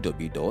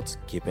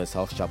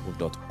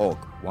www.keepershousechapel.org.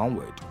 One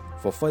word.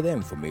 For further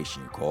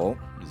information, call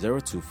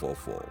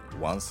 0244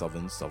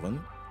 177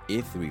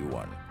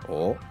 831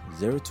 or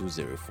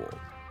 0204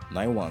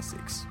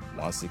 916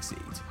 168.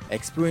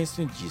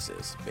 Experiencing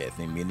Jesus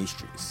Birthing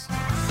Ministries.